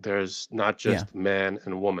 There's not just man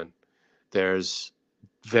and woman. There's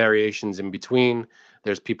variations in between.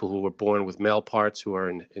 There's people who were born with male parts who are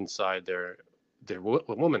inside their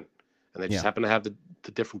woman, and they just happen to have the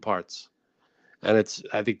different parts. And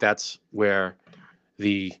I think that's where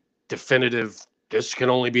the definitive "this can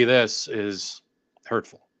only be this" is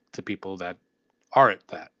hurtful to people that aren't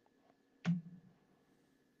that.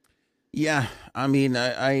 Yeah, I mean,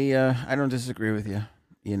 I don't disagree with you.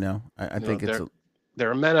 I think there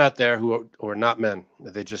are men out there who are not men.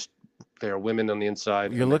 They are women on the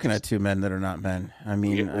inside. You're looking at two men that are not men. I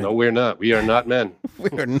mean, no, we're not. We are not men.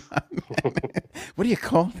 We're not men. What do you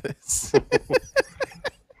call this?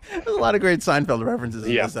 There's a lot of great Seinfeld references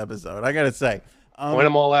in this episode. I gotta say, point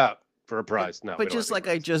them all out for a prize. No, but just like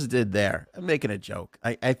I just did there, I'm making a joke.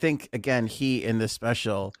 I think again, he in this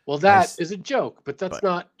special. Well, that is a joke, but that's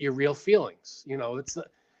not your real feelings.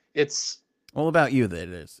 It's all about you. That it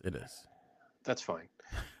is. It is. That's fine,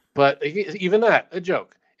 but even that a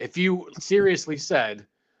joke. If you seriously said,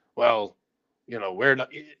 well,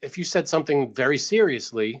 if you said something very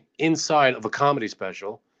seriously inside of a comedy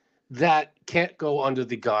special, that can't go under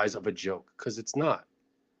the guise of a joke because it's not.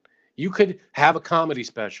 You could have a comedy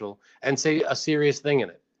special and say a serious thing in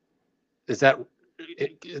it.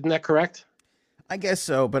 Isn't that correct? I guess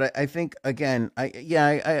so, but I think again,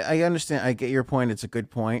 I understand. I get your point. It's a good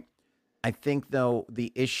point. I think though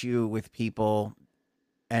the issue with people,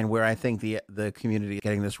 and where I think the community is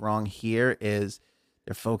getting this wrong here is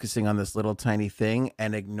they're focusing on this little tiny thing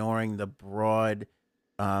and ignoring the broad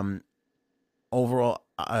overall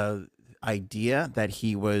idea that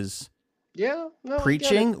he was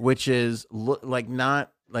preaching, which is look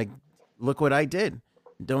what I did.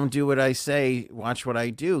 Don't do what I say, watch what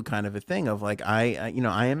I do, kind of a thing of like I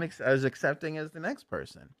am as accepting as the next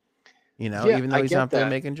person. Even though he's out there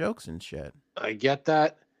making jokes and shit. I get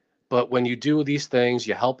that. But when you do these things,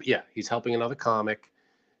 you help. Yeah, he's helping another comic.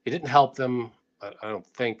 He didn't help them, I don't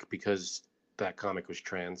think, because that comic was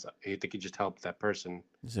trans. I think he just helped that person.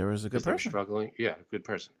 There was a good person struggling. Yeah, a good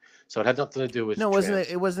person. So it had nothing to do with. No,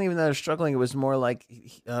 it wasn't even that they're struggling. It was more like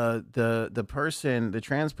the person, the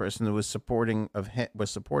trans person, that was supportive of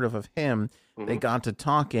him. Mm-hmm. They got to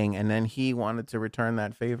talking, and then he wanted to return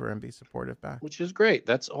that favor and be supportive back, which is great.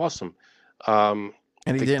 That's awesome.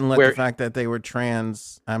 And he didn't let the fact that they were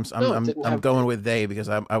trans. I'm going with they because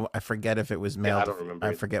I forget if it was male. I don't remember.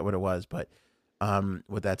 I forget what it was, but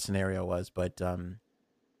what that scenario was. But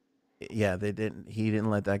he didn't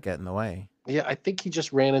let that get in the way. Yeah, I think he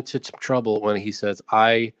just ran into some trouble when he says,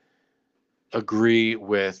 "I agree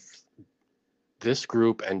with this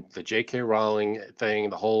group and the J.K. Rowling thing,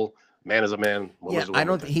 the whole." Man is a man. Yeah, I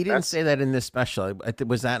don't. He didn't say that in this special.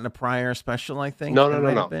 Was that in a prior special? I think.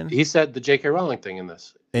 No. He said the J.K. Rowling thing in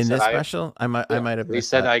this. In this special, I might have. He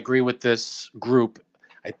said, "I agree with this group."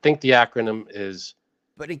 I think the acronym is.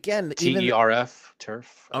 But again, TERF, TERF.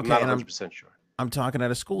 I'm not 100% sure. I'm talking out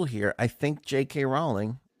of school here. I think J.K.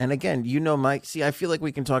 Rowling, and again, Mike. See, I feel like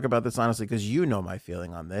we can talk about this honestly because my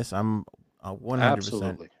feeling on this. I'm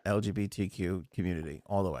 100% LGBTQ community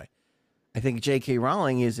all the way. I think J.K.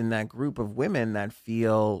 Rowling is in that group of women that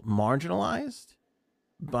feel marginalized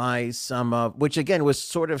by some of, which again was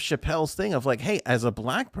sort of Chappelle's thing of like, hey, as a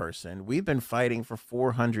black person, we've been fighting for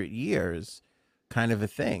 400 years kind of a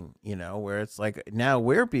thing, where it's like now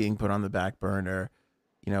we're being put on the back burner,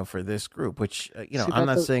 for this group, which, I'm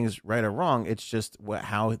not saying is right or wrong. It's just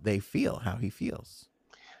how they feel, how he feels.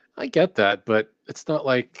 I get that, but it's not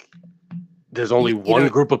like there's only one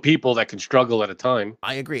group of people that can struggle at a time.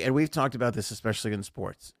 I agree. And we've talked about this, especially in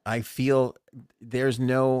sports. I feel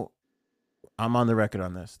I'm on the record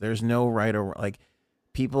on this. There's no right or like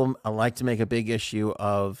people like to make a big issue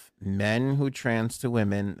of men who trans to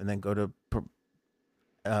women and then go to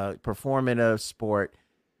perform in a sport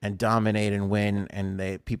and dominate and win.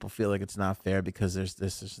 And people feel like it's not fair because there's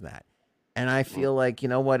this or that. And I feel like,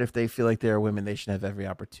 if they feel like they're women, they should have every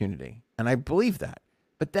opportunity. And I believe that.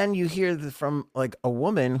 But then you hear from like a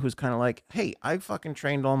woman who's kind of like, hey, I fucking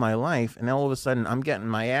trained all my life. And all of a sudden I'm getting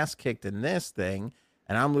my ass kicked in this thing.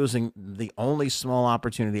 And I'm losing the only small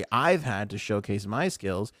opportunity I've had to showcase my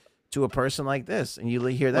skills to a person like this. And you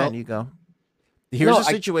hear that and you go, here's a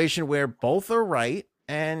situation where both are right.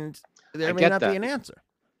 And there may not be an answer.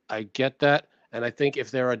 I get that. And I think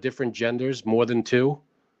if there are different genders, more than two,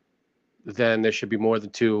 then there should be more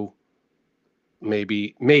than two.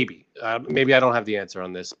 Maybe I don't have the answer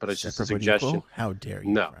on this, but it's just a suggestion. How dare you,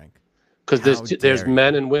 no, Frank? Because there's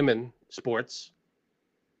men and women sports,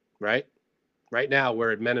 right? Right now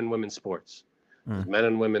we're at men and women sports, There's men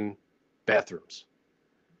and women bathrooms,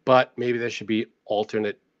 but maybe there should be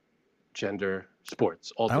alternate gender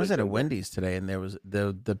sports. I was at a Wendy's today, and there was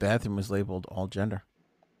the bathroom was labeled all gender.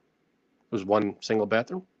 It was one single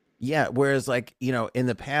bathroom. Yeah, whereas like, in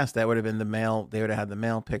the past that would have been the male, they would have had the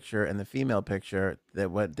male picture and the female picture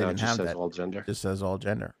that what didn't have that. All gender. It just says all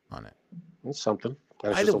gender on it. That's something.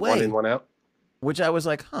 And it's Either just a way, one in, one out. Which I was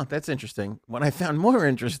like, that's interesting. What I found more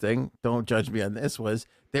interesting, don't judge me on this, was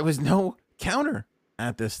there was no counter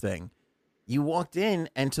at this thing. You walked in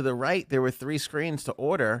and to the right there were 3 screens to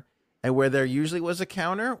order, and where there usually was a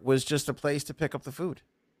counter was just a place to pick up the food.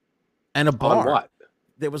 And a bar. On what?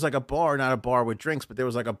 There was like a bar, not a bar with drinks, but there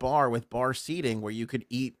was like a bar with bar seating where you could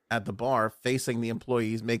eat at the bar facing the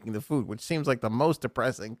employees making the food, which seems like the most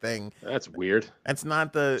depressing thing. That's weird. That's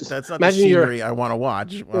not the scenery I want to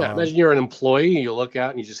watch. Yeah, imagine you're an employee and you look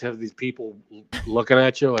out and you just have these people looking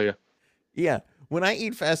at you like. Yeah. When I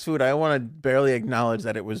eat fast food, I want to barely acknowledge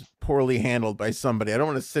that it was poorly handled by somebody. I don't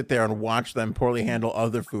want to sit there and watch them poorly handle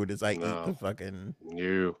other food as I eat the fucking.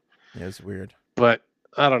 Yeah, it's weird. But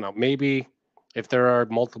I don't know. Maybe if there are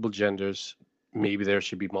multiple genders, maybe there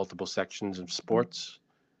should be multiple sections of sports.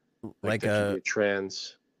 Like a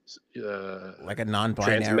trans, like a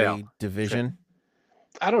non-binary division.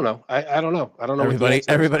 I don't know. I don't know. I don't know.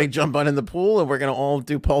 Everybody jump on in the pool, and we're gonna all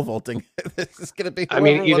do pole vaulting. This is gonna be. I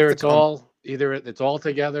mean, either it's all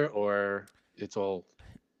together, or it's all.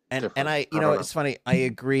 And I it's funny. I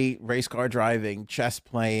agree. Race car driving, chess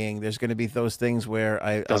playing. There's going to be those things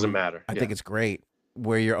where doesn't matter. I think it's great.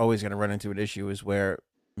 Where you're always going to run into an issue is where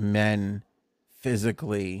men,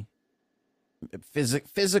 physical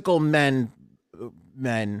men,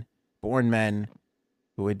 born men,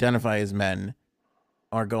 who identify as men,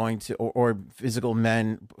 are going to, or physical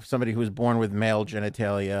men, somebody who's born with male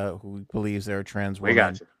genitalia who believes they're a trans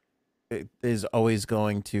woman, is always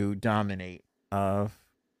going to dominate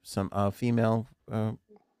some female,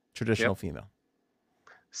 traditional female,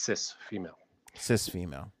 cis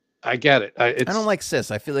female. I get it. I don't like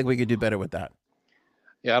cis. I feel like we could do better with that.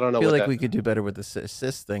 Yeah, I don't know. I feel like we could do better with the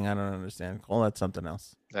cis thing. I don't understand. Call that something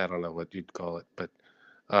else. I don't know what you'd call it, but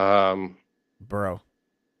bro.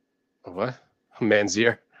 What? Man's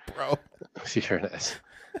ear? Bro. Sure it is.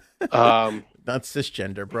 Not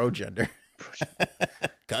cisgender, bro gender.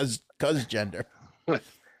 Cuz gender.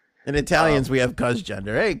 In Italians, we have cuz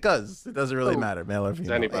gender. Hey, cuz. It doesn't really matter, male or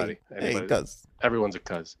female. Anybody. Hey, cuz. Everyone's a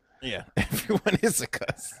cuz. Yeah, everyone is a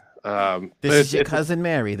cuz. This is your cousin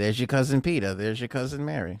Mary. There's your cousin Peter. There's your cousin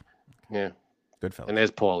Mary. Yeah. Good fellow. And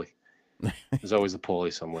there's Paulie. There's always a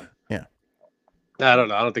Paulie somewhere. Yeah. I don't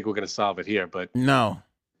know. I don't think we're going to solve it here, but no,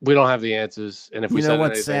 we don't have the answers. And if we know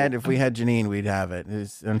what's sad, if we had Janine, we'd have it.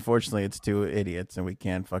 Unfortunately, it's 2 idiots, and we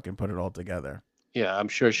can't fucking put it all together. Yeah, I'm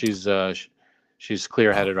sure she's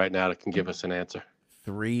clear-headed right now that can give us an answer.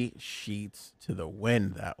 3 sheets to the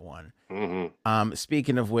wind, that one. Mm-hmm.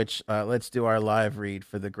 Speaking of which, let's do our live read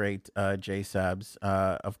for the great J Sabs.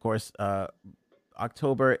 Of course,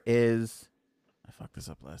 October is. I fucked this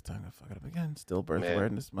up last time. I fuck it up again. Stillbirth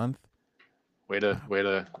Awareness Month. Way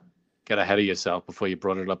to get ahead of yourself before you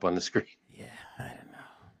brought it up on the screen. Yeah, I don't know.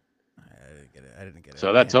 I didn't get it.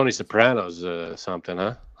 So that Tony Soprano's something,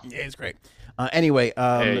 huh? Yeah, it's great. Anyway,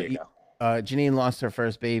 there you go. Janine lost her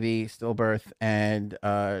first baby, stillbirth, and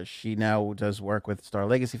she now does work with Star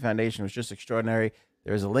Legacy Foundation, which is just extraordinary.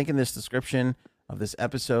 There's a link in this description of this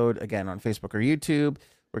episode, again, on Facebook or YouTube.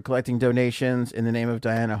 We're collecting donations in the name of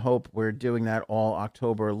Diana Hope. We're doing that all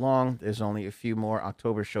October long. There's only a few more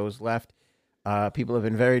October shows left. People have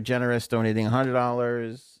been very generous, donating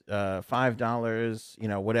 $100,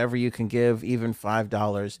 $5, whatever you can give, even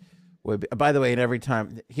 $5. By the way, and every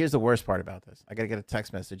time, here's the worst part about this. I got to get a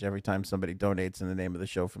text message every time somebody donates in the name of the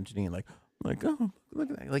show from Janine. Like, oh, look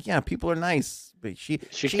at that. Like, yeah, people are nice. But she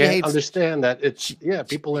can't understand that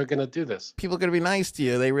people are going to do this. People are going to be nice to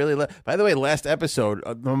you. They really By the way, last episode,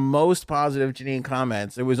 the most positive Janine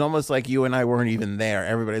comments, it was almost like you and I weren't even there.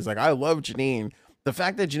 Everybody's like, I love Janine. The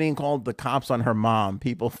fact that Janine called the cops on her mom,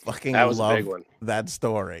 people fucking love that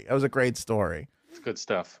story. That was a great story. It's good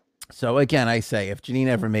stuff. So again, I say, if Janine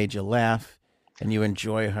ever made you laugh and you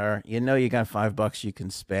enjoy her, you know you got $5 you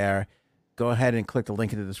can spare. Go ahead and click the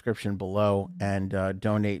link in the description below and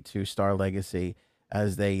donate to Star Legacy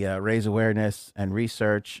as they raise awareness and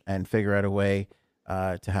research and figure out a way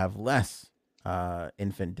to have less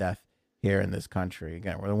infant death here in this country.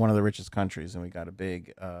 Again, we're one of the richest countries, and we got a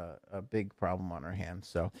big problem on our hands.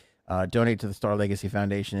 So donate to the Star Legacy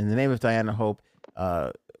Foundation. In the name of Diana Hope,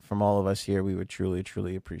 from all of us here, we would truly,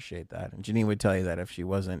 truly appreciate that. And Janine would tell you that if she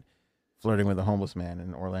wasn't flirting with a homeless man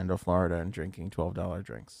in Orlando, Florida, and drinking $12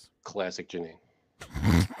 drinks. Classic Janine.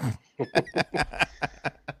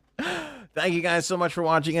 Thank you guys so much for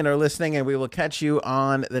watching and or listening, and we will catch you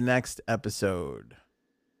on the next episode.